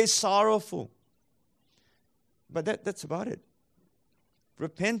went away sorrowful. But that's about it.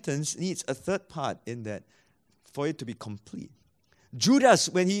 Repentance needs a third part in that for it to be complete. Judas,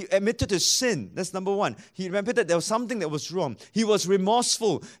 when he admitted his sin, that's number one. He remembered that there was something that was wrong. He was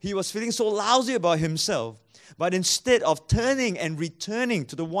remorseful. He was feeling so lousy about himself. But instead of turning and returning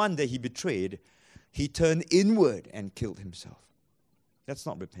to the one that he betrayed, he turned inward and killed himself. That's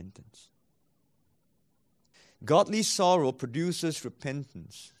not repentance. Godly sorrow produces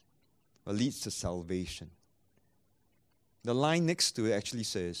repentance, or leads to salvation. The line next to it actually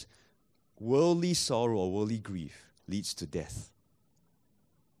says, worldly sorrow or worldly grief leads to death.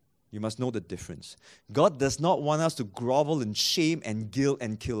 You must know the difference. God does not want us to grovel in shame and guilt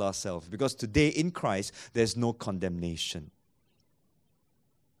and kill ourselves, because today in Christ there's no condemnation.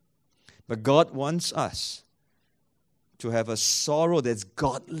 But God wants us to have a sorrow that's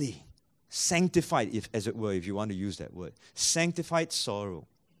godly, sanctified, as it were, if you want to use that word. Sanctified sorrow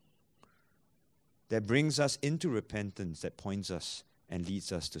that brings us into repentance, that points us and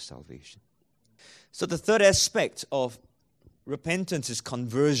leads us to salvation. So the third aspect of repentance is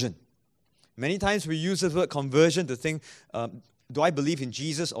conversion. Many times we use the word conversion to think, do I believe in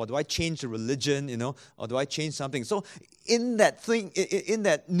Jesus, or do I change the religion, or do I change something? So in that thing, in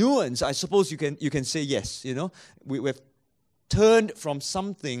that nuance, I suppose you can say yes. We've turned from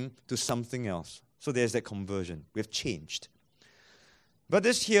something to something else. So there's that conversion. We've changed. But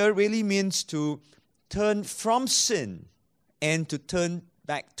this here really means to turn from sin and to turn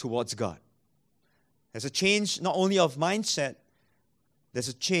back towards God. There's a change not only of mindset, there's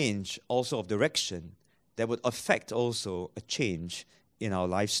a change also of direction that would affect also a change in our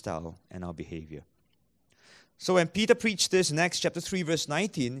lifestyle and our behavior. So when Peter preached this in Acts chapter 3 verse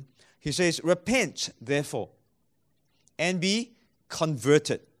 19, he says, repent therefore and be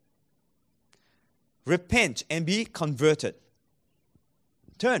converted. Repent and be converted.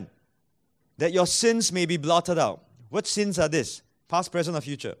 Turn, that your sins may be blotted out. What sins are this? Past, present, or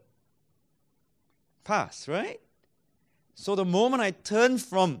future? Past, right? So the moment I turn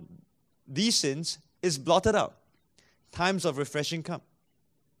from these sins, it's blotted out. Times of refreshing come.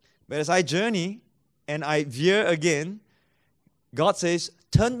 But as I journey and I veer again, God says,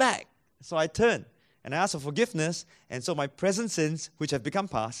 turn back. So I turn and I ask for forgiveness, and so my present sins, which have become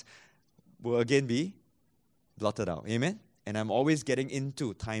past, will again be blotted out. Amen? And I'm always getting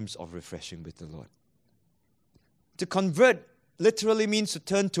into times of refreshing with the Lord. To convert literally means to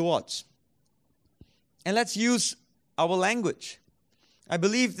turn towards. And let's use our language. I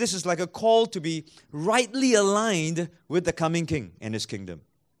believe this is like a call to be rightly aligned with the coming King and His kingdom.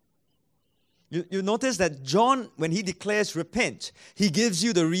 You notice that John, when he declares repent, he gives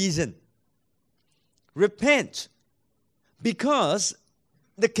you the reason. Repent, because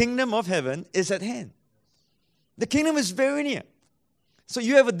the kingdom of heaven is at hand. The kingdom is very near. So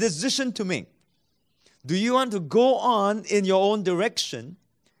you have a decision to make. Do you want to go on in your own direction,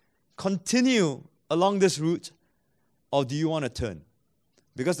 continue along this route, or do you want to turn?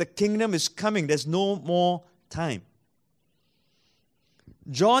 Because the kingdom is coming. There's no more time.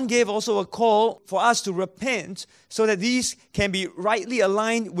 John gave also a call for us to repent so that these can be rightly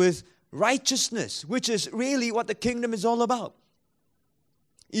aligned with righteousness, which is really what the kingdom is all about.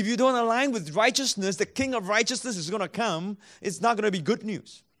 If you don't align with righteousness, the King of righteousness is going to come. It's not going to be good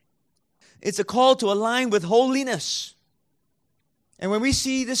news. It's a call to align with holiness. And when we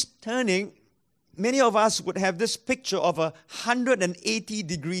see this turning, many of us would have this picture of a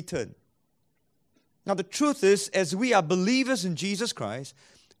 180-degree turn. Now, the truth is, as we are believers in Jesus Christ,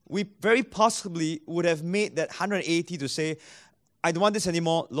 we very possibly would have made that 180 to say, I don't want this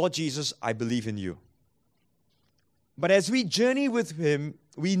anymore. Lord Jesus, I believe in you. But as we journey with Him,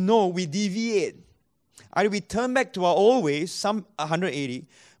 we know we deviate. Either we turn back to our old ways, some 180,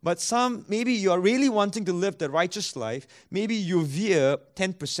 but some, maybe you are really wanting to live the righteous life, maybe you veer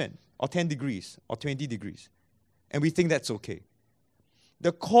 10% or 10 degrees or 20 degrees. And we think that's okay.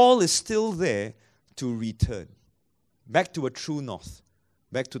 The call is still there to return back to a true north,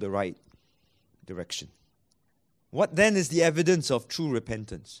 back to the right direction. What then is the evidence of true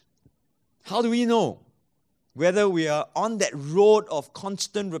repentance? How do we know whether we are on that road of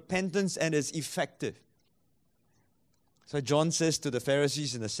constant repentance and is effective. So John says to the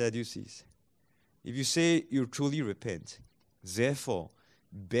Pharisees and the Sadducees, if you say you truly repent, therefore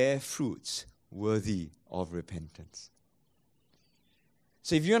bear fruits worthy of repentance.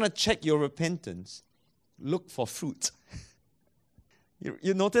 So if you want to check your repentance, look for fruit.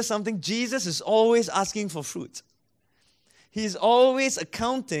 You notice something? Jesus is always asking for fruit. He's always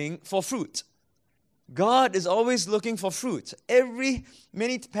accounting for fruit. God is always looking for fruit.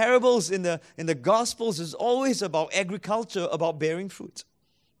 Many parables in the Gospels is always about agriculture, about bearing fruit.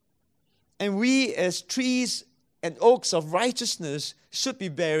 And we as trees and oaks of righteousness should be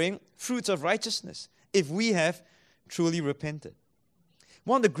bearing fruits of righteousness if we have truly repented.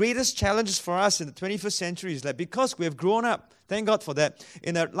 One of the greatest challenges for us in the 21st century is that because we have grown up, thank God for that,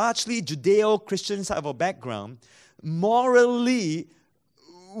 in a largely Judeo-Christian type of background, morally,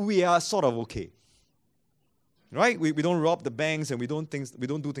 we are sort of okay. Right? We don't rob the banks and we don't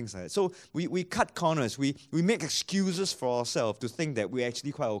do things like that. So we cut corners. We make excuses for ourselves to think that we're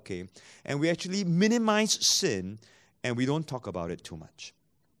actually quite okay. And we actually minimize sin and we don't talk about it too much.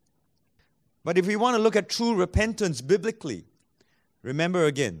 But if we want to look at true repentance biblically, remember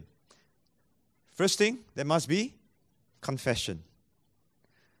again, first thing, there must be confession.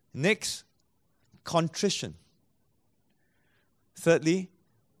 Next, contrition. Thirdly,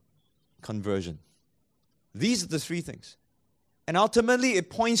 conversion. These are the three things. And ultimately, it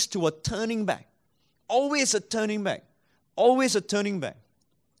points to a turning back. Always a turning back. Always a turning back.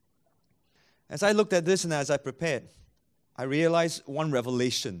 As I looked at this and as I prepared, I realized one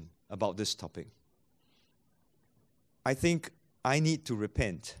revelation about this topic. I think I need to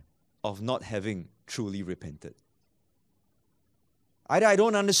repent of not having truly repented. Either I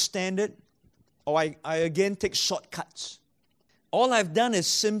don't understand it, or I again take shortcuts. All I've done is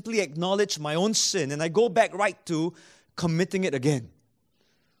simply acknowledge my own sin, and I go back right to committing it again.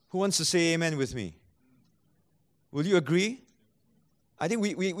 Who wants to say amen with me? Will you agree? I think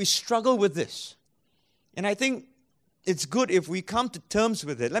we struggle with this. And I think it's good if we come to terms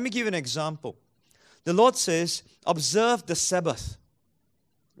with it. Let me give you an example. The Lord says, observe the Sabbath.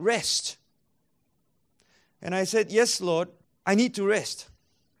 Rest. And I said, yes, Lord, I need to rest.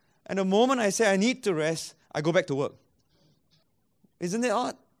 And the moment I say I need to rest, I go back to work. Isn't it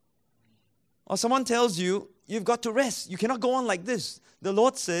odd? Or someone tells you, you've got to rest. You cannot go on like this. The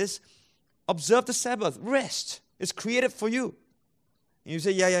Lord says, observe the Sabbath. Rest. It's created for you. And you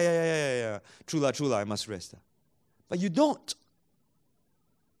say, yeah. True, I must rest. But you don't.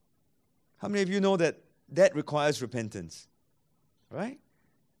 How many of you know that requires repentance? Right?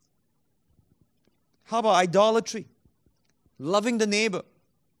 How about idolatry? Loving the neighbor.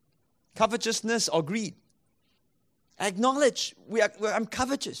 Covetousness or greed. I acknowledge I'm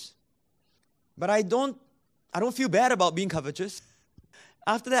covetous. But I don't feel bad about being covetous.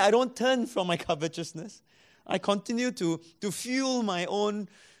 After that, I don't turn from my covetousness. I continue to fuel my own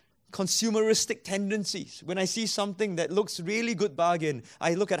consumeristic tendencies. When I see something that looks really good bargain,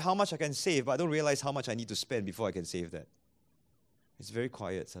 I look at how much I can save, but I don't realize how much I need to spend before I can save that. It's very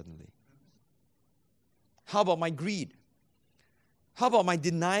quiet suddenly. How about my greed? How about my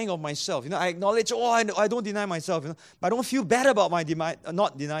denying of myself? I acknowledge, I don't deny myself, but I don't feel bad about my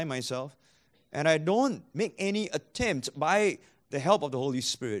not denying myself. And I don't make any attempt by the help of the Holy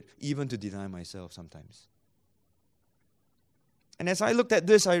Spirit even to deny myself sometimes. And as I looked at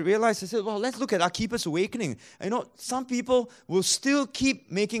this, I realized, I said, well, let's look at our Keeper's Awakening. Some people will still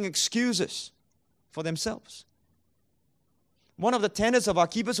keep making excuses for themselves. One of the tenets of our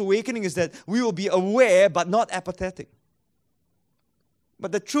Keeper's Awakening is that we will be aware but not apathetic.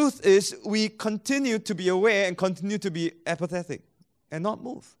 But the truth is, we continue to be aware and continue to be apathetic and not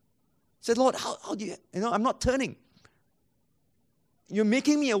move. I said, Lord, how do you, I'm not turning. You're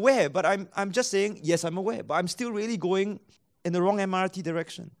making me aware, but I'm just saying, yes, I'm aware, but I'm still really going in the wrong MRT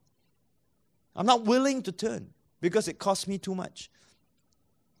direction. I'm not willing to turn because it costs me too much.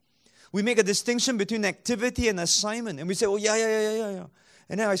 We make a distinction between activity and assignment, and we say, oh, yeah.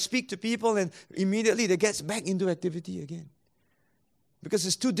 And then I speak to people, and immediately they get back into activity again. Because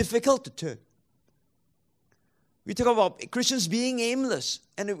it's too difficult to turn. We talk about Christians being aimless,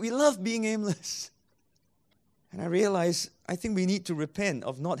 and we love being aimless. And I realize, I think we need to repent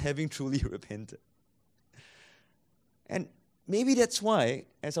of not having truly repented. And maybe that's why,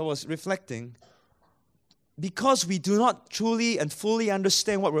 as I was reflecting, because we do not truly and fully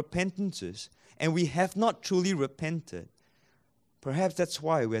understand what repentance is, and we have not truly repented, perhaps that's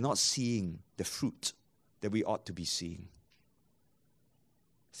why we're not seeing the fruit that we ought to be seeing.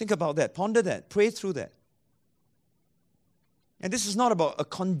 Think about that. Ponder that. Pray through that. And this is not about a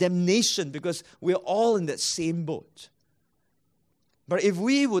condemnation because we're all in that same boat. But if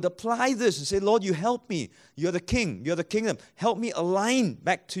we would apply this and say, Lord, you help me. You're the king. You're the kingdom. Help me align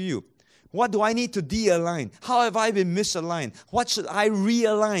back to you. What do I need to de-align? How have I been misaligned? What should I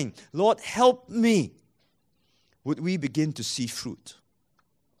realign? Lord, help me. Would we begin to see fruit?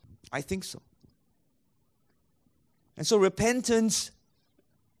 I think so. And so repentance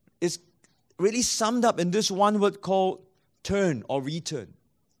is really summed up in this one word called turn or return.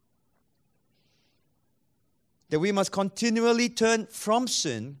 That we must continually turn from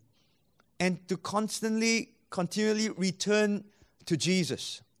sin and to continually return to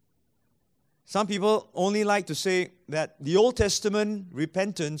Jesus. Some people only like to say that the Old Testament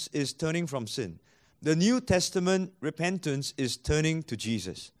repentance is turning from sin. The New Testament repentance is turning to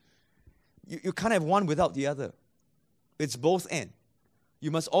Jesus. You can't have one without the other. It's both and.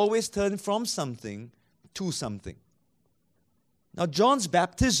 You must always turn from something to something. Now, John's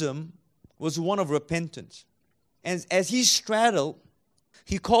baptism was one of repentance. And as he straddled,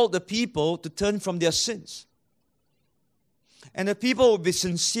 he called the people to turn from their sins. And the people would be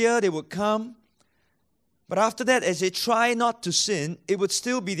sincere, they would come. But after that, as they try not to sin, it would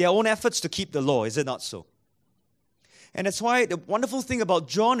still be their own efforts to keep the law. Is it not so? And that's why the wonderful thing about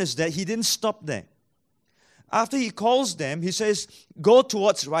John is that he didn't stop there. After he calls them, he says, go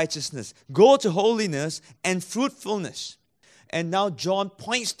towards righteousness, go to holiness and fruitfulness. And now John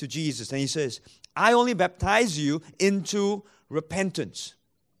points to Jesus and he says, I only baptize you into repentance.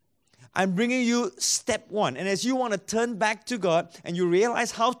 I'm bringing you step one. And as you want to turn back to God and you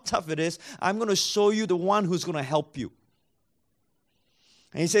realize how tough it is, I'm going to show you the one who's going to help you.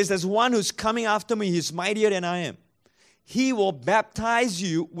 And he says, there's one who's coming after me. He's mightier than I am. He will baptize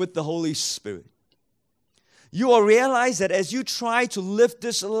you with the Holy Spirit. You will realize that as you try to live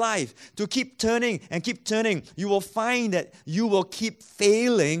this life, to keep turning and keep turning, you will find that you will keep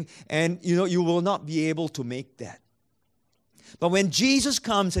failing and you will not be able to make that. But when Jesus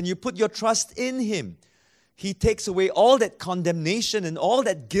comes and you put your trust in Him, He takes away all that condemnation and all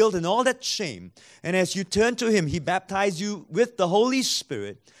that guilt and all that shame. And as you turn to Him, He baptizes you with the Holy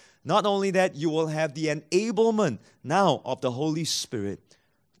Spirit. Not only that, you will have the enablement now of the Holy Spirit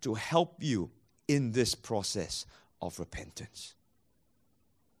to help you in this process of repentance.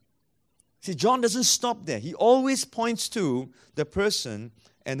 See, John doesn't stop there. He always points to the person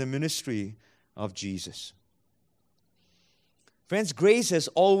and the ministry of Jesus. Friends, grace has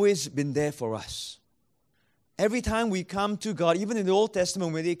always been there for us. Every time we come to God, even in the Old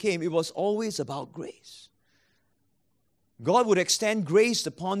Testament when they came, it was always about grace. God would extend grace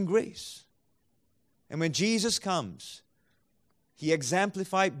upon grace. And when Jesus comes, He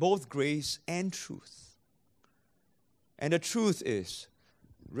exemplified both grace and truth. And the truth is,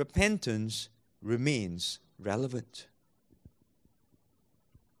 repentance remains relevant.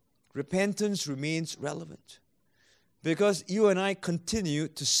 Repentance remains relevant. Because you and I continue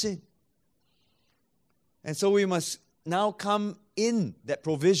to sin. And so we must now come in that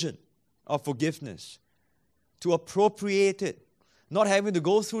provision of forgiveness to appropriate it. Not having to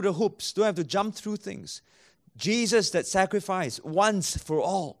go through the hoops, don't have to jump through things. Jesus that sacrificed once for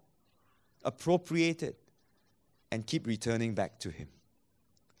all, appropriate it and keep returning back to Him.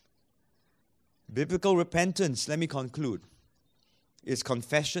 Biblical repentance, let me conclude, is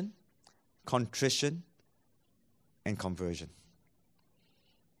confession, contrition, and conversion.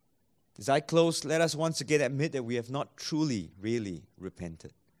 As I close, let us once again admit that we have not truly, really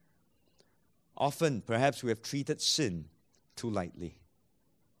repented. Often, perhaps we have treated sin too lightly,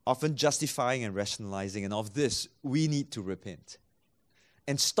 often justifying and rationalizing, and of this, we need to repent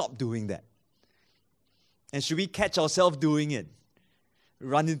and stop doing that. And should we catch ourselves doing it,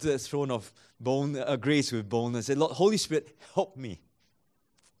 run into the throne of grace with boldness, and say, Lord, Holy Spirit, help me,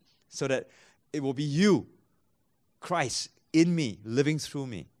 so that it will be you, Christ, in me, living through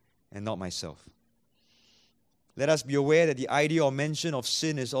me, and not myself. Let us be aware that the idea or mention of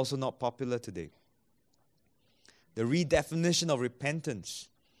sin is also not popular today. The redefinition of repentance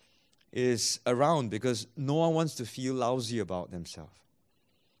is around because no one wants to feel lousy about themselves.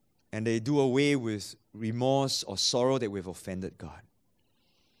 And they do away with remorse or sorrow that we've offended God.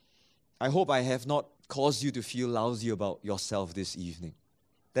 I hope I have not caused you to feel lousy about yourself this evening.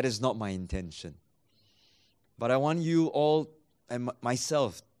 That is not my intention. But I want you all and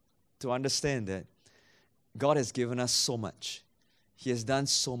myself to understand that God has given us so much. He has done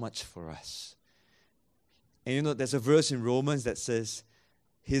so much for us. And there's a verse in Romans that says,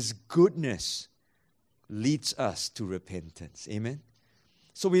 His goodness leads us to repentance. Amen?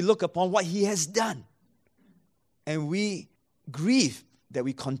 So we look upon what He has done. And we grieve that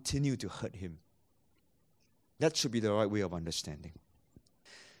we continue to hurt Him. That should be the right way of understanding.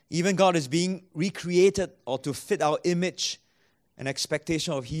 Even God is being recreated or to fit our image and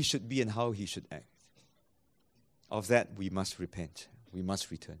expectation of He should be and how He should act. Of that, we must repent. We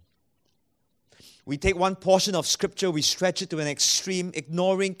must return. We take one portion of Scripture, we stretch it to an extreme,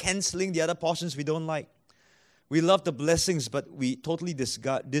 ignoring, canceling the other portions we don't like. We love the blessings, but we totally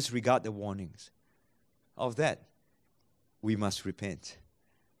disregard the warnings. Of that, we must repent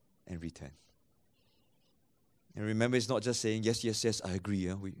and return. And remember, it's not just saying, yes, yes, yes, I agree.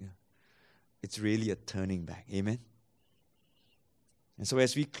 It's really a turning back. Amen? And so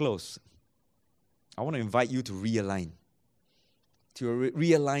as we close, I want to invite you to realign. To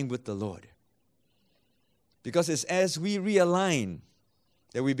realign with the Lord. Because it's as we realign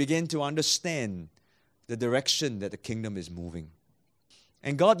that we begin to understand the direction that the kingdom is moving.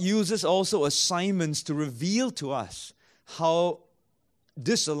 And God uses also assignments to reveal to us how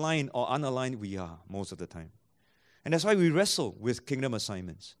disaligned or unaligned we are most of the time. And that's why we wrestle with kingdom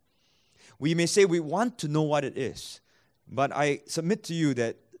assignments. We may say we want to know what it is, but I submit to you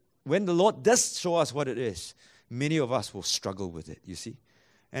that when the Lord does show us what it is, many of us will struggle with it, you see.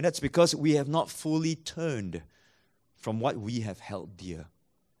 And that's because we have not fully turned from what we have held dear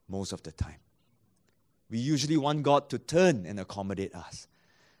most of the time. We usually want God to turn and accommodate us.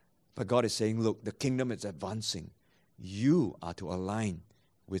 But God is saying, look, the kingdom is advancing. You are to align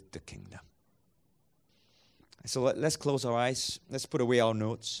with the kingdom. So let's close our eyes. Let's put away our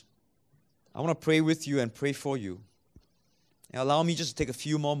notes. I want to pray with you and pray for you. And allow me just to take a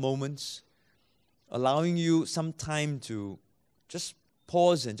few more moments, allowing you some time to just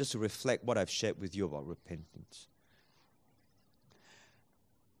pause and just to reflect what I've shared with you about repentance.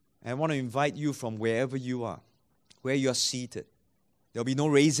 And I want to invite you from wherever you are, where you are seated. There'll be no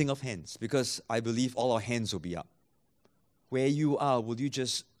raising of hands because I believe all our hands will be up. Where you are, will you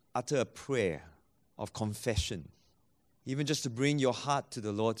just utter a prayer of confession, even just to bring your heart to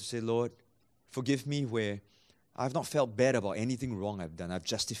the Lord to say, Lord, forgive me where I've not felt bad about anything wrong I've done. I've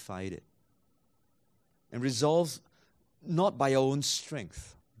justified it. And resolve, not by your own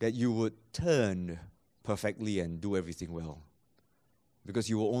strength, that you would turn perfectly and do everything well. Because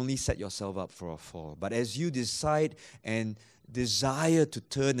you will only set yourself up for a fall. But as you decide and desire to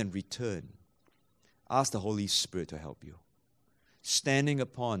turn and return, ask the Holy Spirit to help you. Standing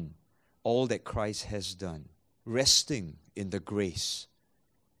upon all that Christ has done, resting in the grace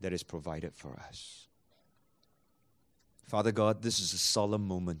that is provided for us. Father God, this is a solemn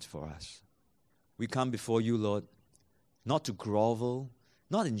moment for us. We come before you, Lord, not to grovel,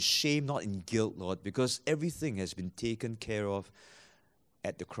 not in shame, not in guilt, Lord, because everything has been taken care of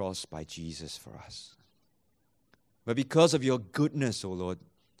at the cross by Jesus for us. But because of your goodness, O Lord,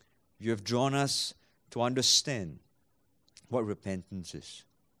 you have drawn us to understand what repentance is.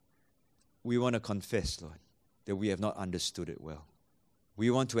 We want to confess, Lord, that we have not understood it well.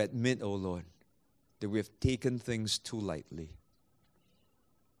 We want to admit, O Lord, that we have taken things too lightly.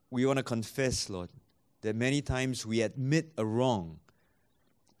 We want to confess, Lord, that many times we admit a wrong,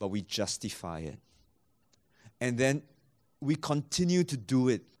 but we justify it. And then we continue to do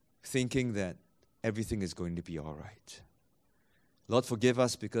it thinking that everything is going to be all right. Lord, forgive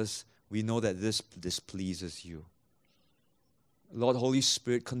us because we know that this displeases you. Lord, Holy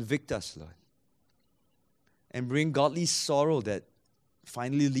Spirit, convict us, Lord, and bring godly sorrow that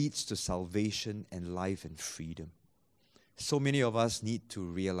finally leads to salvation and life and freedom. So many of us need to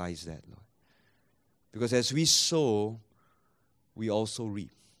realize that, Lord. Because as we sow, we also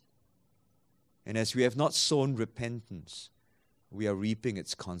reap. And as we have not sown repentance, we are reaping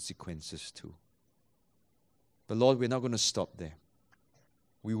its consequences too. But Lord, we're not going to stop there.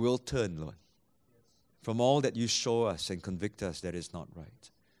 We will turn, Lord, from all that you show us and convict us that is not right.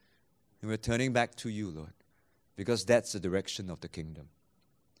 And we're turning back to you, Lord, because that's the direction of the kingdom.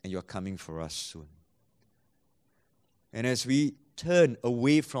 And you're coming for us soon. And as we turn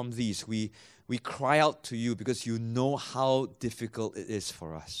away from these, we cry out to you because you know how difficult it is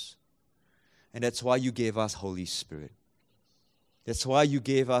for us. And that's why you gave us Holy Spirit. That's why you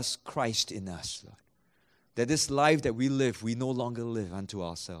gave us Christ in us, Lord. That this life that we live, we no longer live unto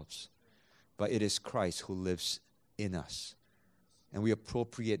ourselves, but it is Christ who lives in us. And we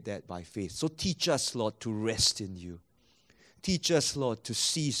appropriate that by faith. So teach us, Lord, to rest in you. Teach us, Lord, to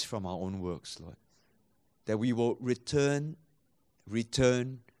cease from our own works, Lord. That we will return,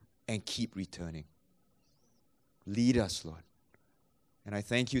 and keep returning. Lead us, Lord. And I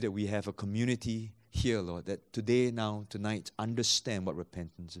thank you that we have a community here, Lord, that today, now, tonight, understand what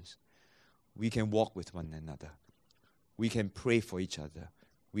repentance is. We can walk with one another. We can pray for each other.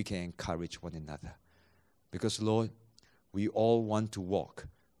 We can encourage one another. Because, Lord, we all want to walk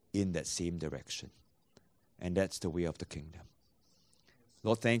in that same direction. And that's the way of the kingdom.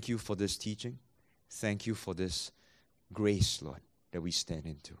 Lord, thank you for this teaching. Thank you for this grace, Lord, that we stand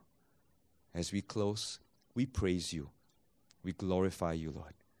into. As we close, we praise you. We glorify you,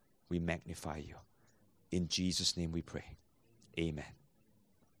 Lord. We magnify you. In Jesus' name we pray. Amen.